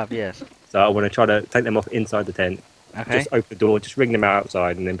on. You have, yes. So I want to try to take them off inside the tent, Okay. just open the door, just wring them out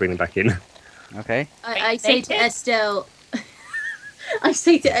outside, and then bring them back in. Okay. I say to Estelle, I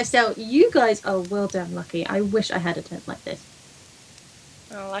say to Estelle, you guys are well damn lucky. I wish I had a tent like this.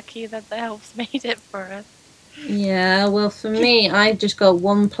 Well, lucky that the elves made it for us. Yeah, well, for me, I've just got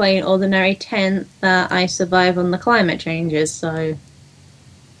one plain ordinary tent that I survive on the climate changes, so.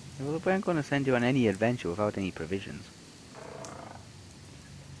 Well, we weren't going to send you on any adventure without any provisions.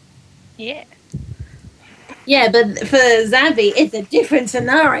 Yeah. Yeah, but for Zabby, it's a different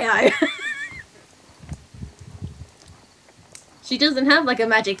scenario. She doesn't have like a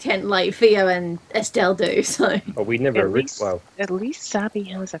magic tent like Theo and Estelle do, so. But we never At least, well, at least Sabby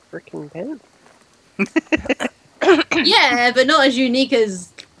has a freaking tent. Yeah, but not as unique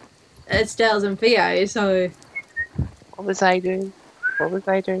as Estelle's and Theo, so. What was I doing? What was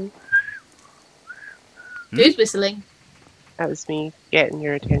I doing? Who's whistling? That was me getting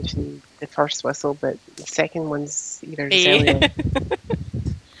your attention. The first whistle, but the second one's either Me. Zelda.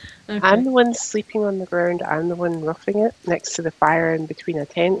 Okay. I'm the one sleeping on the ground. I'm the one roughing it next to the fire in between a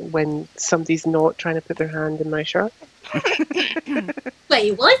tent when somebody's not trying to put their hand in my shirt.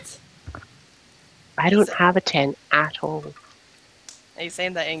 Wait, what? I don't have a tent at all. Are you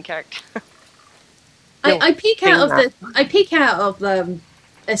saying that in character? I peek out of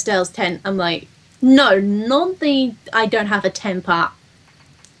Estelle's tent. I'm like, no, not the I don't have a tent part.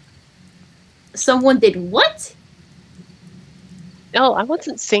 Someone did what? No, I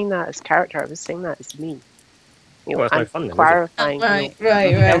wasn't saying that as character. I was saying that as me. You Well, it's no I'm fun then, is it? clarifying. right.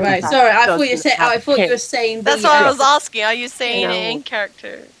 right. Sorry, I thought you Doesn't said. I have thought you tent. were saying. That's the, what I was asking. Are you saying No. it in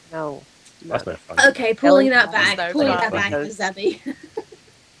character? No. that's no fun. Okay, pulling that Ellen back. Trask Pulling knows that that back for because- Zabby.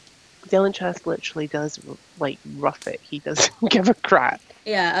 Dylan Trask literally does like rough it. He doesn't give a crap.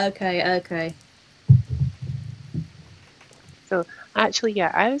 Yeah. Okay. Actually,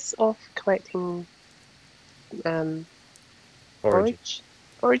 yeah, I was off collecting Foraging. forage.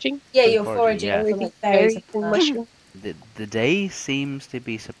 foraging. Yeah, you're Foraging, foraging yeah. for like berries Berries and and that. mushrooms. The day seems to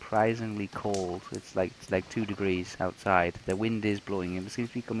be surprisingly cold. It's like 2 degrees outside. The wind is blowing and it seems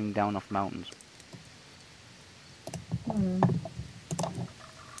to be coming down off the mountains. Hmm.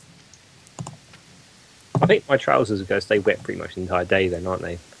 I think my trousers are going to stay wet pretty much the entire day then, aren't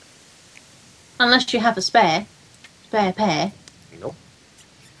they? Unless you have a spare pair. Nope.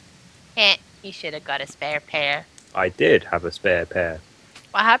 You should have got a spare pair. I did have a spare pair.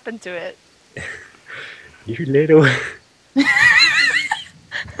 What happened to it? You little...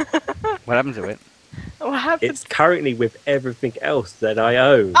 What happened to it? What happened? It's currently with everything else that I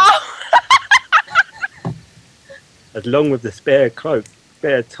own. Oh! Along with the spare cloak,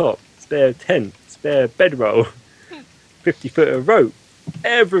 spare top, spare tent, spare bedroll, 50-foot of rope.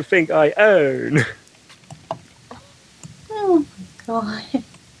 Everything I own. Oh my god.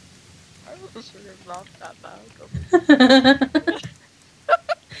 I should have laughed that loud.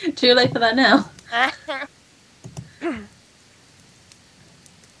 Too late for that now.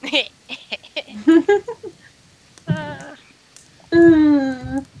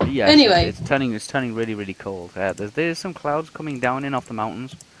 But yeah, Anyway. it's turning really, really cold. There's some clouds coming down in off the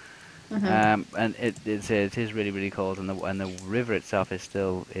mountains. Mhm. And it is really, really cold, and the river itself is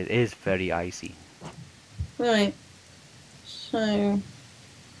very icy. Right. So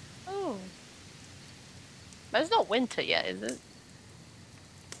Oh. But it's not winter yet, is it?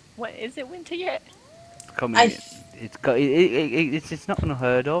 What, is it winter yet? Coming, I- it's not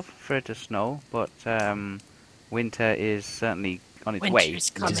unheard of for it to snow, but winter is certainly on its way. Winter's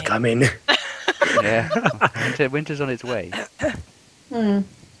Just coming. come in. Yeah, winter's on its way.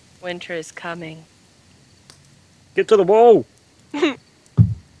 Winter is coming. Get to the wall.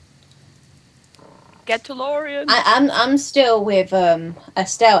 Get to Lorien. I'm still with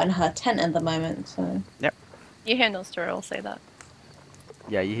Estelle and her tent at the moment. So You hear Nostra say that.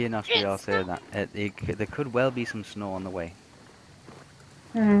 Yeah, you hear Nostriel say that. There could well be some snow on the way.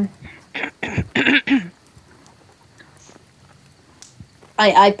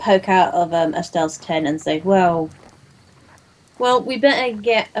 I poke out of Estelle's tent and say, well, we better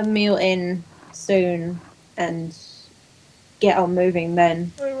get a meal in soon and get on moving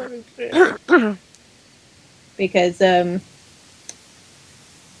then, because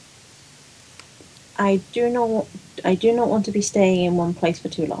I do not want to be staying in one place for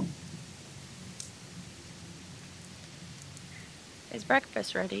too long. Is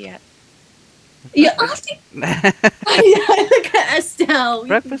breakfast ready yet? You're asking. I look at Estelle.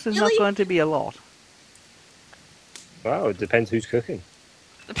 Breakfast is not Really? going to be a lot. Wow, it depends who's cooking.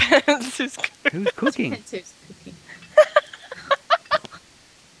 Depends who's cooking. Who's cooking? Depends who's cooking.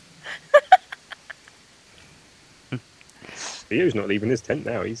 Theo's not leaving his tent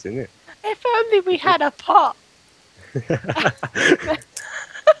now, he's in it. If only we had a pot.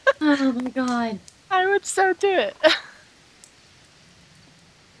 Oh my god. I would so do it.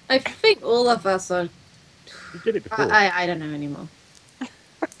 I think all of us are. You did it before. I don't know anymore.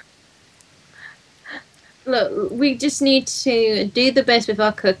 Look, we just need to do the best with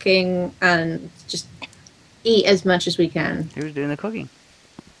our cooking and just eat as much as we can. Who's doing the cooking?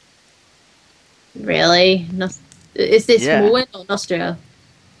 Really? Is this Yeah. Morwen or Nostria?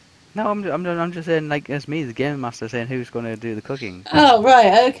 No, I'm just saying, like, it's me, the game master, saying who's going to do the cooking. Oh,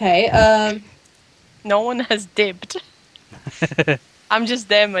 right, okay. No one has dipped. I'm just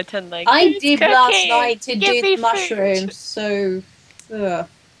there in my tent like, I "Who's did last cooking? night to Give do me the food." mushrooms, so.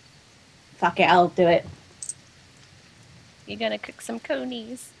 Fuck it, I'll do it. You're gonna cook some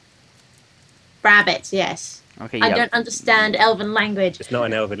conies. Rabbits, yes. Okay, I yeah. don't understand elven language. It's not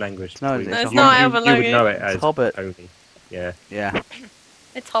an elven language. No, You- it's you- not you- elven You would know language. it as It's Hobbit. Coney. Yeah, Yeah,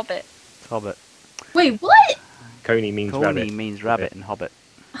 It's Hobbit. it's Hobbit. Wait, what? Coney means Coney rabbit. means rabbit in Hobbit.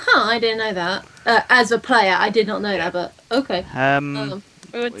 Huh, I didn't know that. As a player, I did not know that, but okay.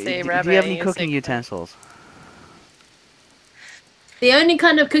 We would say do rabbit. you have any and you cooking say- utensils? The only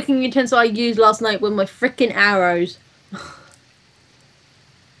kind of cooking utensil I used last night were my freaking arrows.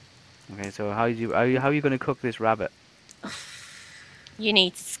 Okay, so how are you going to cook this rabbit? You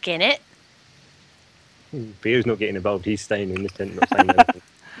need to skin it. Theo's not getting involved, he's staying in the tent, not saying anything.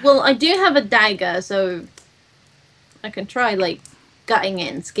 Well, I do have a dagger, so I can try, like, gutting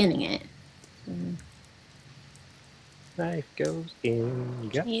it and skinning it. Life goes in. You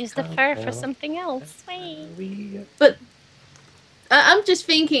got Use the to fur for come something else. Wait. out. I'm just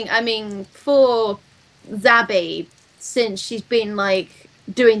thinking, I mean, for Zabby, since she's been, like,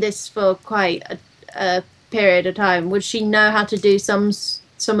 doing this for quite a period of time, would she know how to do some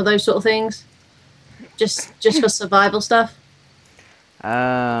of those sort of things? Just for survival stuff?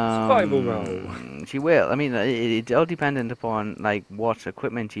 Survival roll. She will. I mean, it's all dependent upon like what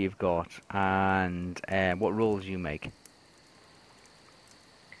equipment you've got and what rolls you make.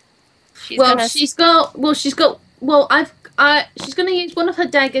 She's Well, gonna she's got. Well, she's gonna use one of her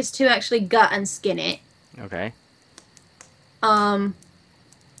daggers to actually gut and skin it. Okay. And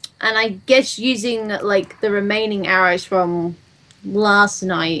I guess using like the remaining arrows from last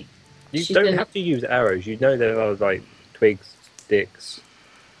night. You she's don't gonna- have to use arrows. You know there are like twigs, sticks,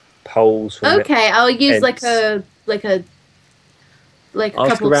 poles. From Okay, I'll use like ends. a Ask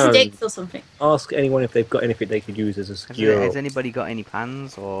couple around. of sticks or something. Ask anyone if they've got anything they could use as a Has, skewer. has anybody got any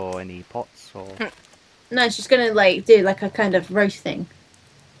pans or any pots or No, she's gonna like do like a kind of roast thing,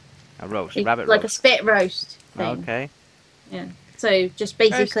 a roast, like rabbit a roast? spit roast thing. Okay. So just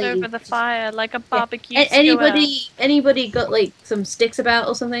roast basically over the fire like a barbecue. Anybody got like some sticks about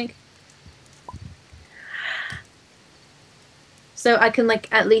or something? So I can like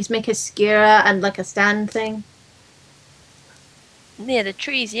at least make a skewer and like a stand thing. Near the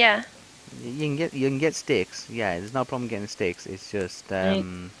trees, yeah. You can get sticks. Yeah, there's no problem getting sticks. It's just Right.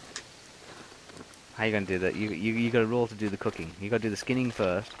 how you gonna do that? You got to roll to do the cooking. You got to do the skinning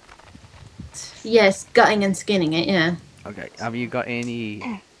first. Yes, gutting and skinning it. Yeah. Okay. Have you got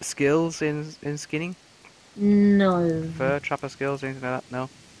any skills in skinning? No. Fur trapper skills or anything like that? No.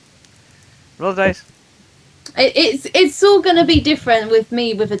 Roll the dice. It's all gonna be different with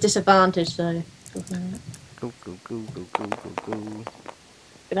me with a disadvantage. So. Go go go go go go go.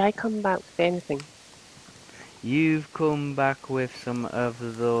 Did I come back with anything? You've come back with some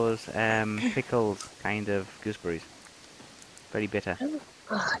of those pickled kind of gooseberries. Very bitter.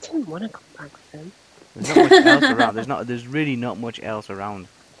 Oh, I didn't want to come back with them. There's not much else around. There's really not much else around.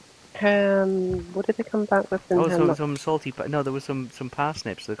 What did they come back with? And Oh, how some much? some salty. No, there was some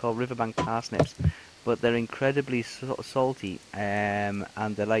parsnips. They're called riverbank parsnips, but they're incredibly salty. And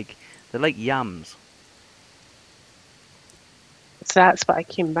they're like yams. So that's what I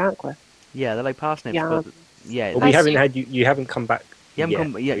came back with. Yeah, they're like parsnips. Yeah. But yeah, Well, we I haven't see. had you. You haven't come back. you haven't yet.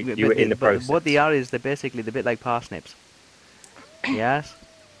 come. Yeah, you were in the but process. what they are is they're basically a bit like parsnips. Yes,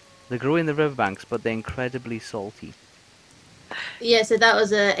 they grow in the riverbanks, but they're incredibly salty. Yeah. So that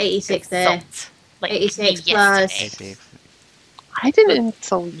was a 86 there. Salt. Like 86 yesterday. plus- I didn't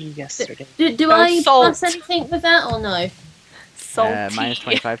insult you yesterday. Do No I salt. plus anything with that or no? Salty. Minus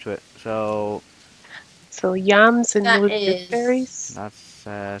 25 to it, so So yams and That berries.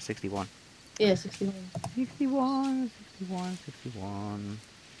 that's 61. Yeah, 61. 61, 61, 61.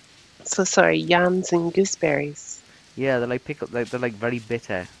 So sorry, yams and gooseberries. Yeah, they're like pickled. They're like very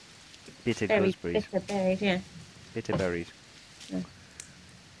bitter Very gooseberries, bitter berries, yeah. bitter berries.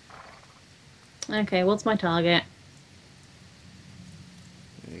 Okay, what's my target?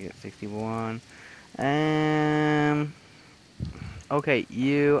 You get 61. Okay,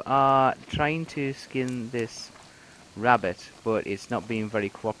 you are trying to skin this rabbit, but it's not being very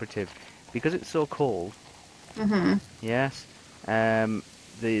cooperative because it's so cold. Mm-hmm. Yes.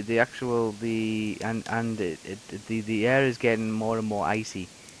 The actual the air is getting more and more icy.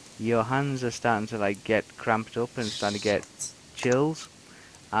 Your hands are starting to like get cramped up and starting to get chills,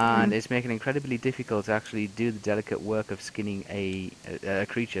 and it's making it incredibly difficult to actually do the delicate work of skinning a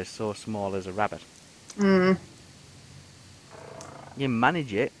creature so small as a rabbit. Mm. You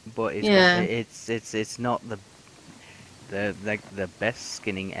manage it, but Yeah. it's not the best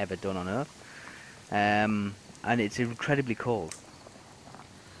skinning ever done on Earth, and it's incredibly cold.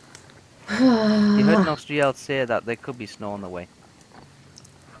 You heard Nostriel say that there could be snow on the way.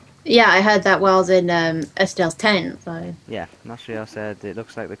 Yeah, I heard that while I was in Estelle's tent, so... Yeah, Nostriel said it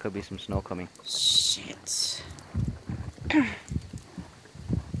looks like there could be some snow coming. Shit.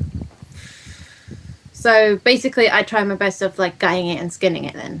 So basically, I try my best of like gutting it and skinning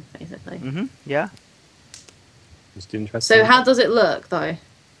it. Then basically. Yeah. Just interesting. So how does it look though?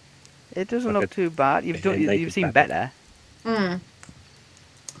 It doesn't Like look too bad. You've done. naked You've seen rabbit. better.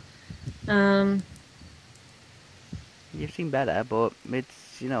 Hmm. You've seen better, but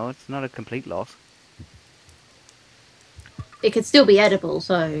it's it's not a complete loss. It could still be edible.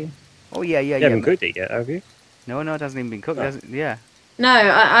 So Oh yeah. You haven't cooked it yet, have you? No, it hasn't even been cooked. Oh. Hasn't, yeah. no,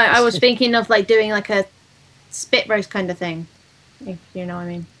 I was thinking of like doing like a spit roast kind of thing, if you know what I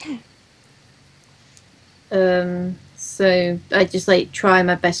mean. So I just like try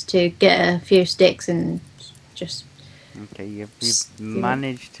my best to get a few sticks and just Okay, you've Skin it.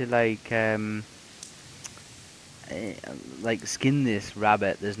 managed to like skin this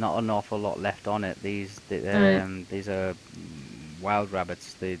rabbit. There's not an awful lot left on it. These are wild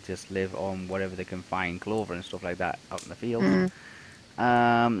rabbits. They just live on whatever they can find, clover and stuff like that, out in the fields.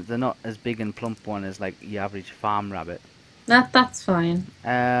 Mm. They're not as big and plump one as like your average farm rabbit. That's fine.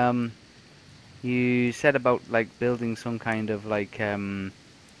 You said about like building some kind of like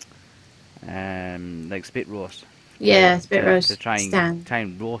spit roast Yeah, spit to roast try stand.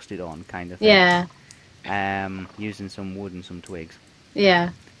 and roast it on kind of thing. Yeah, Using some wood and some twigs.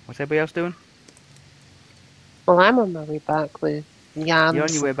 yeah. What's everybody else doing? Well, I'm on my way back with You're on your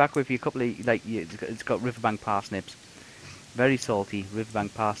yams. way back with your couple of it's got riverbank parsnips, very salty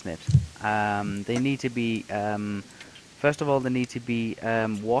riverbank parsnips. They need to be first of all they need to be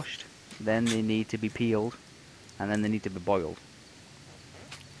washed, then they need to be peeled, and then they need to be boiled.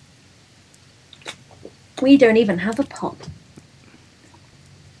 We don't even have a pot.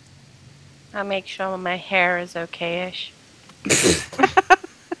 I'll make sure my hair is okay-ish.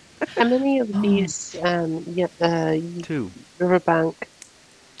 How many of these Two. riverbank?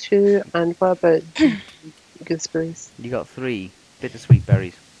 Two, and what about gooseberries? You got 3 bittersweet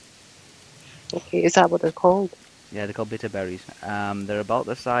berries. Okay, is that what they're called? Yeah, they're called bitter berries. They're about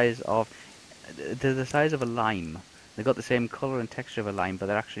the size of they're the size of a lime. They've got the same color and texture of a lime, but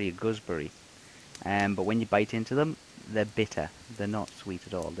they're actually a gooseberry. But when you bite into them, they're bitter. They're not sweet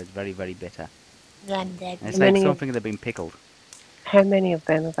at all. They're very, very bitter. And it's like Many- something that have been pickled. How many of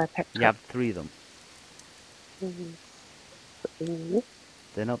them have I picked You have 3 of them. up?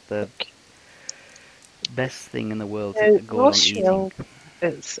 They're not the best thing in the world Now, to go on eating. Nostriel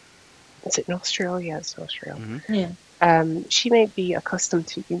is it Nostriel? Yeah, it's Nostriel. Hmm. Yeah. She might be accustomed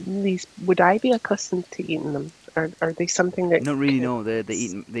to eating these. Would I be accustomed to eating them? Or are they something that... Not really. No, they're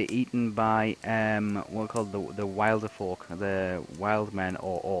eaten by what are called the wilder folk, the wild men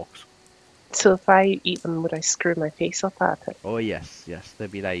or orcs. So if I eat them, would I screw my face up at it? Oh yes, yes. They'd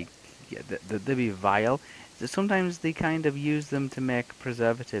be like, yeah, they'd be vile. Sometimes they kind of use them to make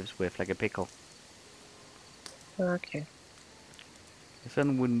preservatives with, like a pickle. Okay. The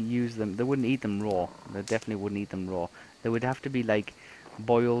son wouldn't use them. They wouldn't eat them raw. They definitely wouldn't eat them raw. They would have to be like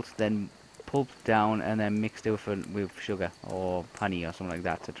boiled, then pulped down, and then mixed with sugar or honey or something like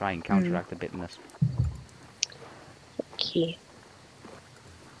that to try and counteract the bitterness. Okay.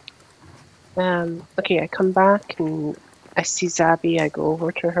 Okay, I come back and I see Zabby. I go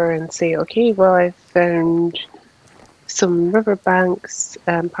over to her and say, okay, well, I found some riverbanks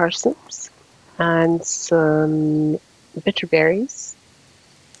parsnips and some bitter berries.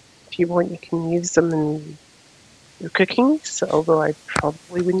 If you want, you can use them in your cooking, so, although I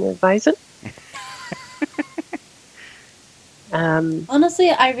probably wouldn't advise it.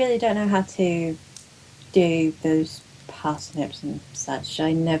 Honestly, I really don't know how to do those parsnips and such.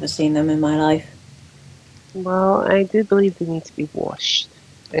 I've never seen them in my life. Well, I do believe they need to be washed,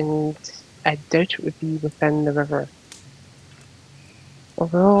 and I doubt it would be within the river.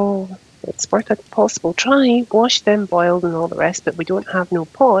 Although it's worth a possible try. Wash them, boiled, and all the rest, but we don't have no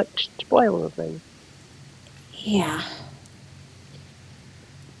pot to boil them in. Yeah.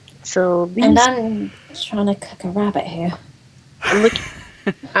 So these, And I'm trying to cook a rabbit here. I'm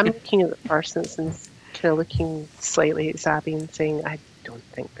looking at the parsnips and kind of looking slightly at Zabby and saying, I don't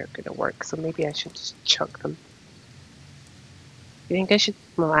think they're going to work, so maybe I should just chuck them. Do you think I should,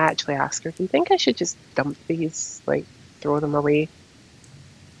 well, I actually asked her, do you think I should just dump these, like, throw them away?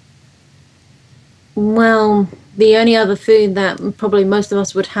 Well, the only other food that probably most of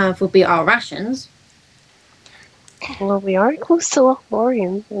us would have would be our rations. Well, we are close to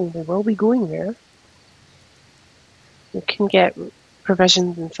Lothlorien, and we will be going there. We can get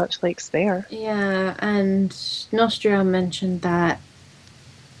provisions and such likes there. Yeah, and Nostria mentioned that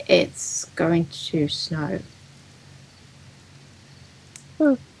it's going to snow.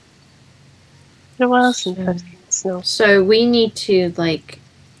 Been a while since So- I've seen snow. So we need to, like,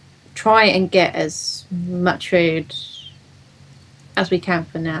 try and get as much food as we can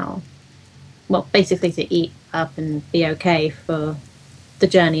for now. Well, basically to eat up and be okay for the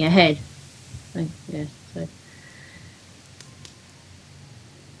journey ahead. Yeah, so.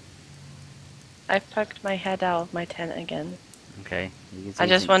 I've poked my head out of my tent again. Okay. You can I see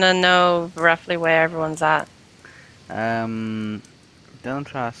just some- want to know roughly where everyone's at. Delantras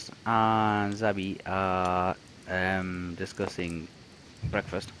and Zabi are discussing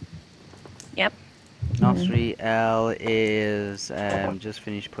breakfast. Yep. Nostri L is just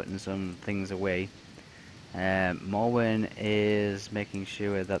finished putting some things away. Morwen is making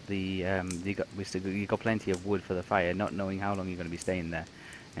sure that you got plenty of wood for the fire, not knowing how long you're going to be staying there.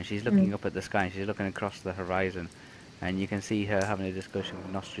 And she's looking up at the sky. And she's looking across the horizon, and you can see her having a discussion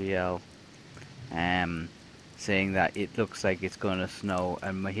with Nostriel, saying that it looks like it's going to snow.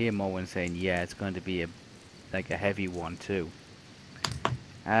 And I hear Morwen saying, "Yeah, it's going to be a heavy one too."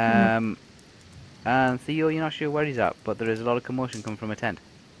 And Theo, you're not sure where he's at, but there is a lot of commotion coming from a tent.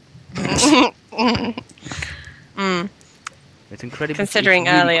 It's incredibly. Considering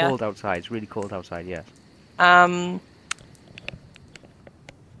it's really earlier. cold outside. It's really cold outside. Yes.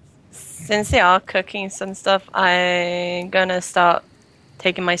 Since they are cooking some stuff, I'm gonna start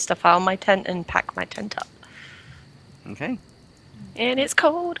taking my stuff out of my tent and pack my tent up. Okay. And it's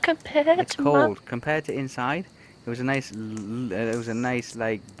cold compared It's to cold compared to inside. It was a nice,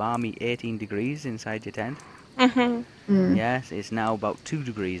 like balmy 18 degrees inside your tent. Mm-hmm. Mm. Yes, it's now about 2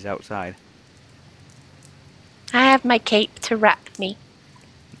 degrees outside. I have my cape to wrap me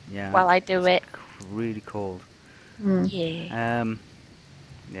Yeah. while I do it. Really cold. Mm. Yeah.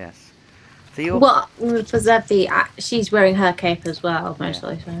 Yes. Theo. Well, for Zebby, she's wearing her cape as well,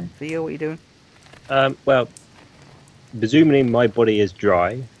 mostly. So. Theo, what are you doing? Well, presumably my body is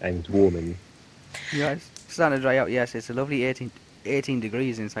dry and warming. Yes. Starting to dry out. Yes, it's a lovely 18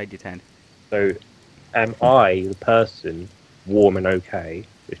 degrees inside your tent. So, am I the person warm and okay?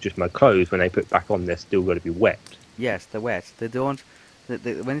 It's just my clothes, when they put back on, they're still going to be wet. Yes, they're wet. They don't.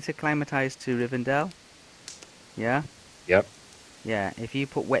 When it's acclimatized to Rivendell. Yeah. Yep. Yeah, if you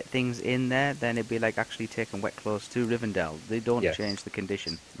put wet things in there, then it'd be like actually taking wet clothes to Rivendell. They don't Yes. change the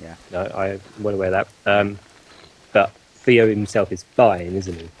condition. Yeah. No, I'm well aware of that. But Theo himself is fine,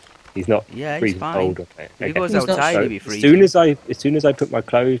 isn't he? He's not Yeah, he's freezing fine. cold. Okay. If he Okay. goes He's not outside, So, he'll be as freezing. soon as I put my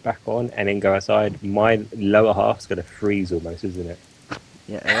clothes back on and then go outside, my lower half's going to freeze almost, isn't it?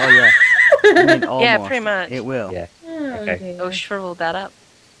 Yeah. Oh yeah. I mean, Yeah, almost. pretty much. It will. Yeah. Oh, Okay. dear. Oh, shrivel that up.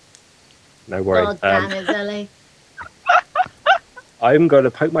 No worries. God damn it, Zelly. I'm going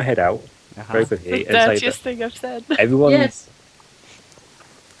to poke my head out Uh-huh. very quickly The and say dirtiest thing I've said. that everyone's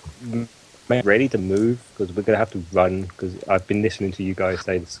Yes. ready to move, because we're going to have to run, because I've been listening to you guys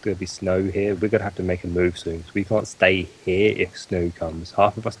say there's going to be snow here. We're going to have to make a move soon, so we can't stay here if snow comes.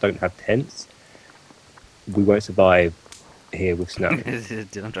 Half of us don't have tents. We won't survive here with snow.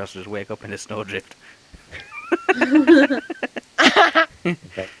 Dylan tries to just wake up in a snowdrift.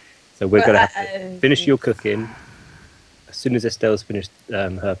 Okay. So we're going to have to finish your cooking. As soon as Estelle's finished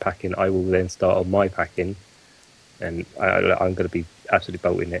her packing, I will then start on my packing, and I'm going to be absolutely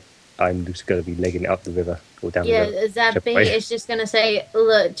bolting it. I'm just going to be legging it up the river or down Yeah, the river. Zabby whichever way. is just gonna say,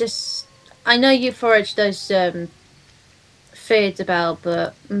 look, I know you foraged those foods about,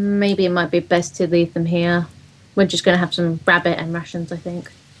 but maybe it might be best to leave them here. We're just gonna have some rabbit and rations, I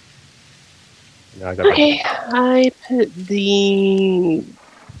think. No, I got back. Okay, I put the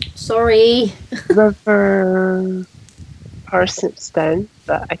Sorry. river parsnips down,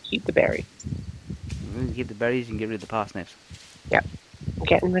 but I keep the berries. You can keep the berries, you can get rid of the parsnips. I'm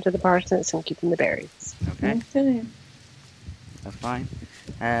getting rid of the parsnips and keeping the berries. Okay, Okay. that's fine.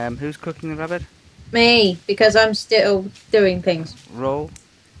 Who's cooking the rabbit? Me, because I'm still doing things. Roll.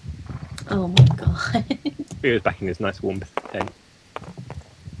 Oh my god. Theo's back in this nice warm tent.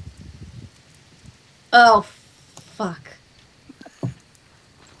 Oh, fuck.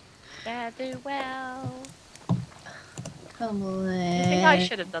 Very well. Come on. I think I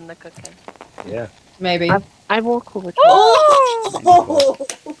should have done the cooking. Yeah. Maybe. I walk over to Oh!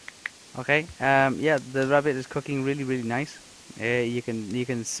 Okay. Yeah, the rabbit is cooking really, really nice. You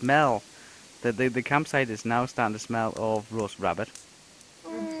can smell the campsite is now starting to smell of roast rabbit.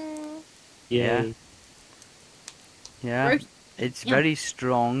 Yeah. Yeah. Roast- It's yeah. very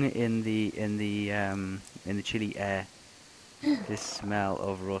strong in the chilly air. This smell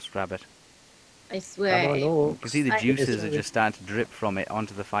of roast rabbit. I swear. You can see the I- juices are just starting to drip from it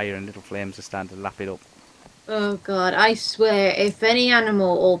onto the fire, and little flames are starting to lap it up. Oh god, I swear, if any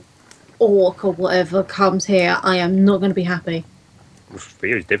animal or orc or whatever comes here, I am not going to be happy.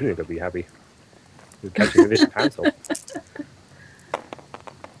 Theo's definitely going to be happy. We're catching this pants off.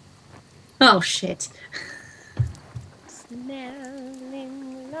 Oh shit.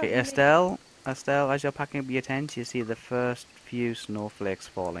 Smelling Okay, lovely. Estelle, as you're packing up your tent, you see the first few snowflakes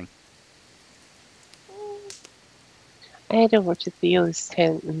falling. I head over to Theo's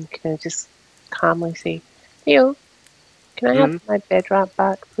tent and can I just calmly say, Theo, can I have my bed wrap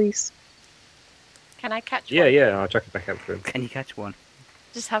back, please? Can I catch Yeah, one? yeah, I'll chuck it back out for him. Can you catch one?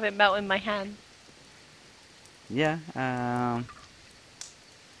 Just have it melt in my hand. Yeah.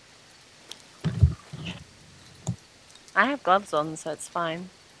 I have gloves on, so it's fine.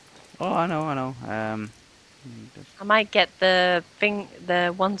 Oh, I know. I might get the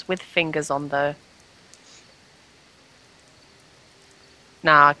ones with fingers on though.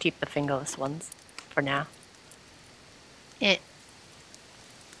 Nah, I'll keep the fingerless ones for now.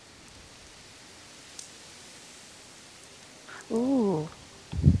 Ooh.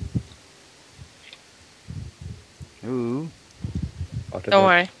 Ooh. Don't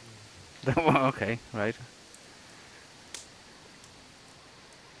worry. Okay, right.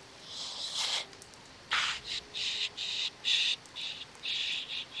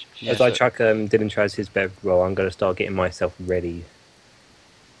 Yeah, As I so- track Dylan tries his bev roll, I'm going to start getting myself ready.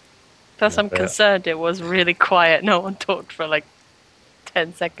 Plus, I'm Yeah. concerned it was really quiet. No one talked for like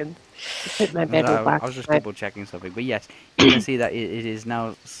 10 seconds. Put my bedroll I back. was just I- double checking something, but yes, you can see that it is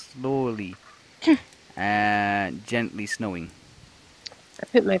now slowly, gently snowing. I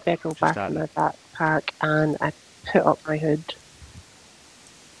put my bedroll Just back starting. in my backpack and I put up my hood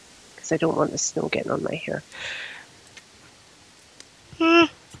because I don't want the snow getting on my hair.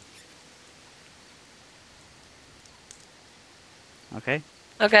 Okay.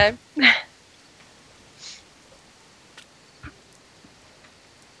 Okay.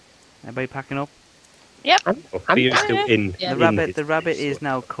 Everybody packing up? I'm Theo's still fine. in. Yeah. The rabbit is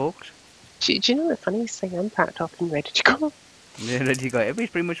now cooked. Do you know the funniest thing? I'm packed up and ready to go. Yeah, ready to go. Everybody's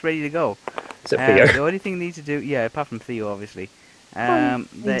pretty much ready to go. Except Theo. The only thing you need to do, yeah, apart from Theo, obviously, there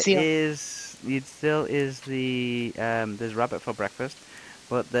Theo. is, it still is the, there's rabbit for breakfast,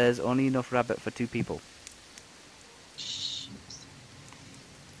 but there's only enough rabbit for 2 people.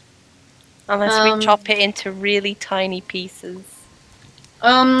 Unless Um, we chop it into really tiny pieces.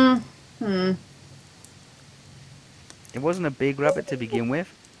 Hmm. It wasn't a big rabbit to begin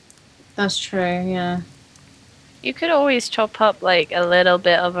with. That's true. Yeah. You could always chop up like a little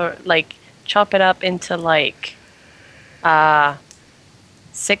bit of a like chop it up into like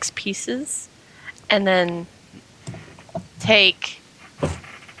 6 pieces and then take But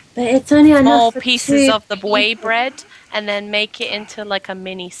it's only small enough for pieces 2 of the whey people. bread and then make it into like a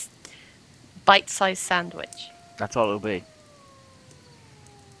mini bite-sized sandwich. That's all it'll be.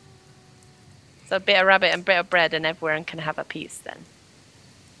 So a bit of rabbit and bit of bread and everyone can have a piece then.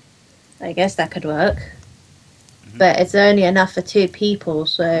 I guess that could work. Mhm. But it's only enough for 2 people,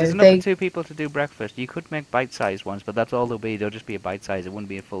 so There's enough they. for 2 people to do breakfast. You could make bite-sized ones, but that's all they'll be. They'll just be a bite-size. It wouldn't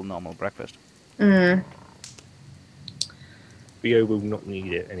be a full normal breakfast. Mm. Theo will not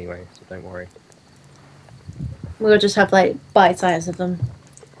need it anyway, so don't worry. We'll just have like bite size of them.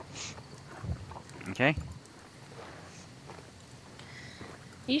 Okay.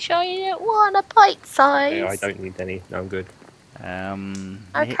 You sure you don't want a bite size? Yeah, I don't need any. No, I'm good.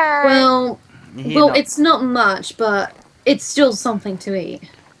 Okay. Well, Well, it's not much, but it's still something to eat.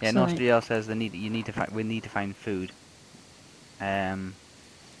 yeah, so- Nostriel says we need to find food. Then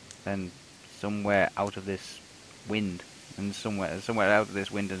somewhere out of this wind, and somewhere out of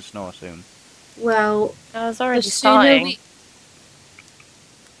this wind and snow soon. Well, I was the already sooner starting. we.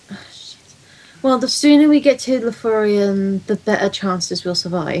 Oh, shit. Well, the sooner we get to Leforian, the better chances we'll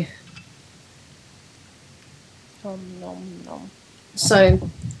survive. Nom, nom, nom. So,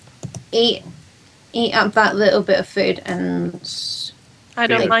 eat up that little bit of food and. I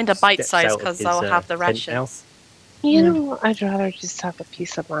don't Theo mind a bite steps size out of because his, I'll have the tent now. rations. You Yeah. know, I'd rather just have a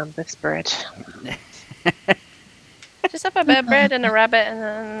piece of lamb's bread. Just have a bit of bread and a rabbit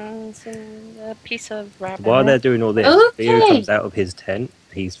and then a piece of rabbit. While they're doing all this, Theo Okay. comes out of his tent.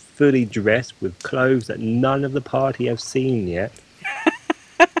 He's fully dressed with clothes that none of the party have seen yet.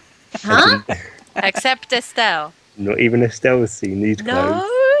 Huh? Except Estelle. Not even Estelle's seen these clothes.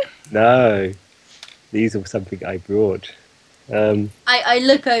 No. No. These are something I brought. I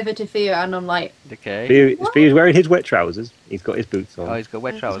look over to Theo and I'm like, Okay. Theo's wearing his wet trousers. He's got his boots on. Oh, he's got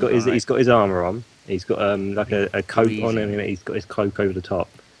wet He's trousers. He's got his armour on. He's got like a coat on, Freezing. and he's got his cloak over the top.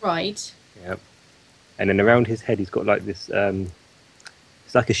 right. Yep. And then around his head, he's got like this.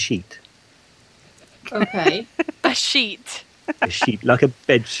 It's like a sheet, Okay. A sheet. like a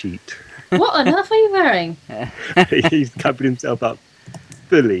bed sheet. What on earth are you wearing? He's covered himself up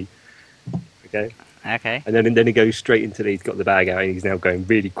fully. Okay. Okay. And then he goes straight into he's got the bag out, and he's now going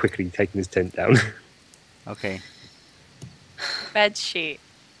really quickly, taking his tent down. Okay. Bed sheet.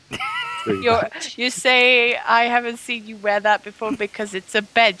 Really You're, bad. you say I haven't seen you wear that before because it's a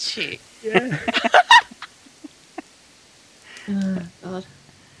bed sheet. Yeah. Oh, God.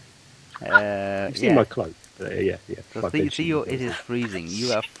 You've seen Yeah. my cloak. Yeah. So my bed sheet. Theo, it is freezing.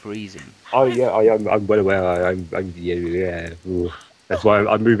 You are freezing. Oh yeah, I'm well aware. I'm yeah. Ooh. That's why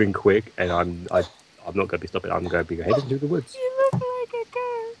I'm moving quick, and I'm not going to be stopping. I'm going to be heading to the woods. You look like a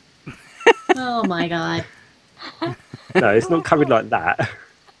girl. Oh my God. No, it's not covered like that.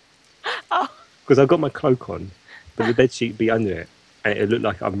 Oh. Because I've got my cloak on, but the bed sheet be under it, and it look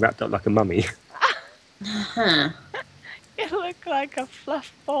like I'm wrapped up like a mummy. Huh. You look like a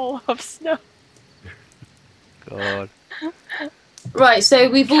fluff ball of snow. God. Right, so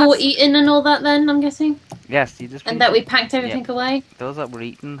we've all Cats. eaten and all that then, I'm guessing? Yes, you just. And that we packed everything away? Those that were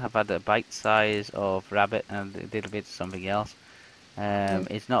eaten have had a bite size of rabbit and a little bit of something else.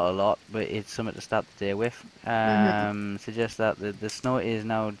 It's not a lot, but it's something to start the day with. Suggests that the snow is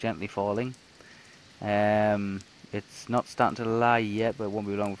now gently falling. It's not starting to lie yet, but it won't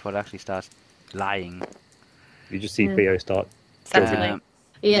be long before it actually starts lying. You just see Yeah. Theo start Settling. Um,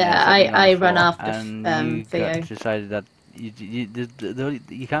 Yeah, settling on I the run floor, after and you Theo. decided that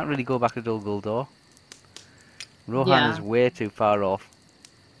you can't really go back to Dol Guldur. Rohan is Yeah. way too far off.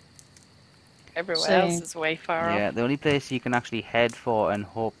 Everywhere So- else is way far Yeah, off. the only place you can actually head for and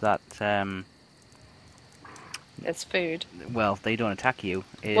hope that It's food. well, they don't attack you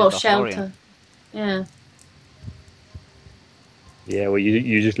is Well, Lothlorien. shelter. Yeah. Yeah, well,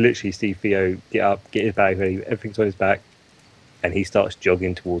 you just literally see Theo get up, get his bag ready, everything's on his back, and he starts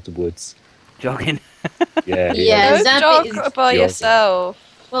jogging towards the woods. Jogging. Yeah, Yeah, Don't Zabby is- jog by jogging. yourself.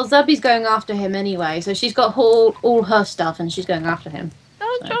 Well, Zubby's going after him anyway, so she's got all her stuff and she's going after him.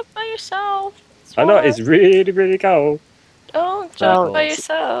 Don't So- jog by yourself. I know it's really, really cold. Don't jog Well, by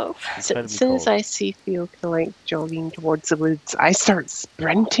yourself. Incredibly As soon as cold. I see Theo kind of like jogging towards the woods, I start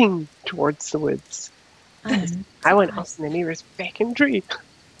sprinting towards the woods. I went up in the nearest fucking tree.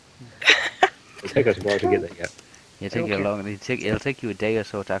 It'll take us a while to get there yet. You take you Okay. long. It'll take you a day or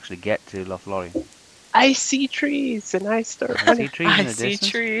so to actually get to Lothlorien. I see trees and I start I see running. trees in I the see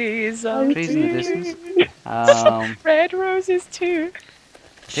distance. trees. Trees in the distance. Red roses too.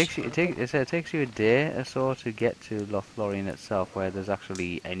 It takes you a day or so to get to Lothlorien itself, where there's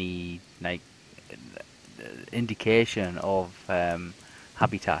actually any like indication of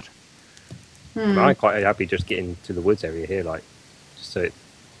habitat. Hmm. I'm quite happy just getting to the woods area here, like, just so it's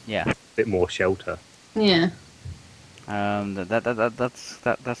Yeah. a bit more shelter. Yeah.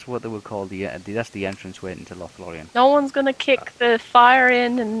 That's what they would call that's the entrance way into Lothlorien. No one's gonna kick the fire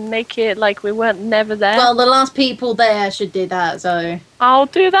in and make it like we weren't never there. Well, the last people there should do that, so. I'll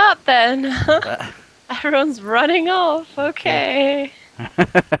do that then. Uh, Everyone's running off. Okay.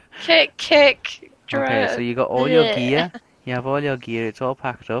 Kick. Okay, so you got all your Yeah. gear. You have all your gear. It's all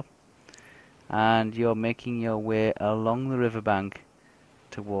packed up, and you're making your way along the riverbank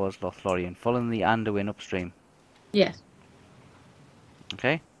towards Lothlorien, following the Anduin upstream. Yes.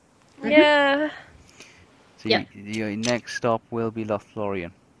 Okay. Yeah. So Yeah. your next stop will be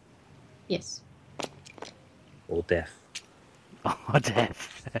Lothlorien. Yes. Or death. Oh,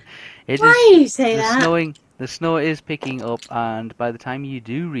 death! It Why is. do you say The that? snowing. The snow is picking up, and by the time you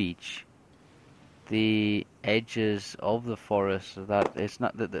do reach the edges of the forest, that it's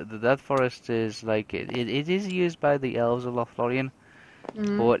not that forest is like it is used by the elves of Lothlorien,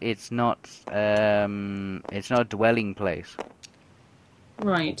 Mm, but it's not a dwelling place.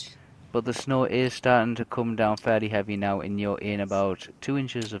 right. But the snow is starting to come down fairly heavy now, and you're in about 2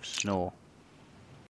 inches of snow.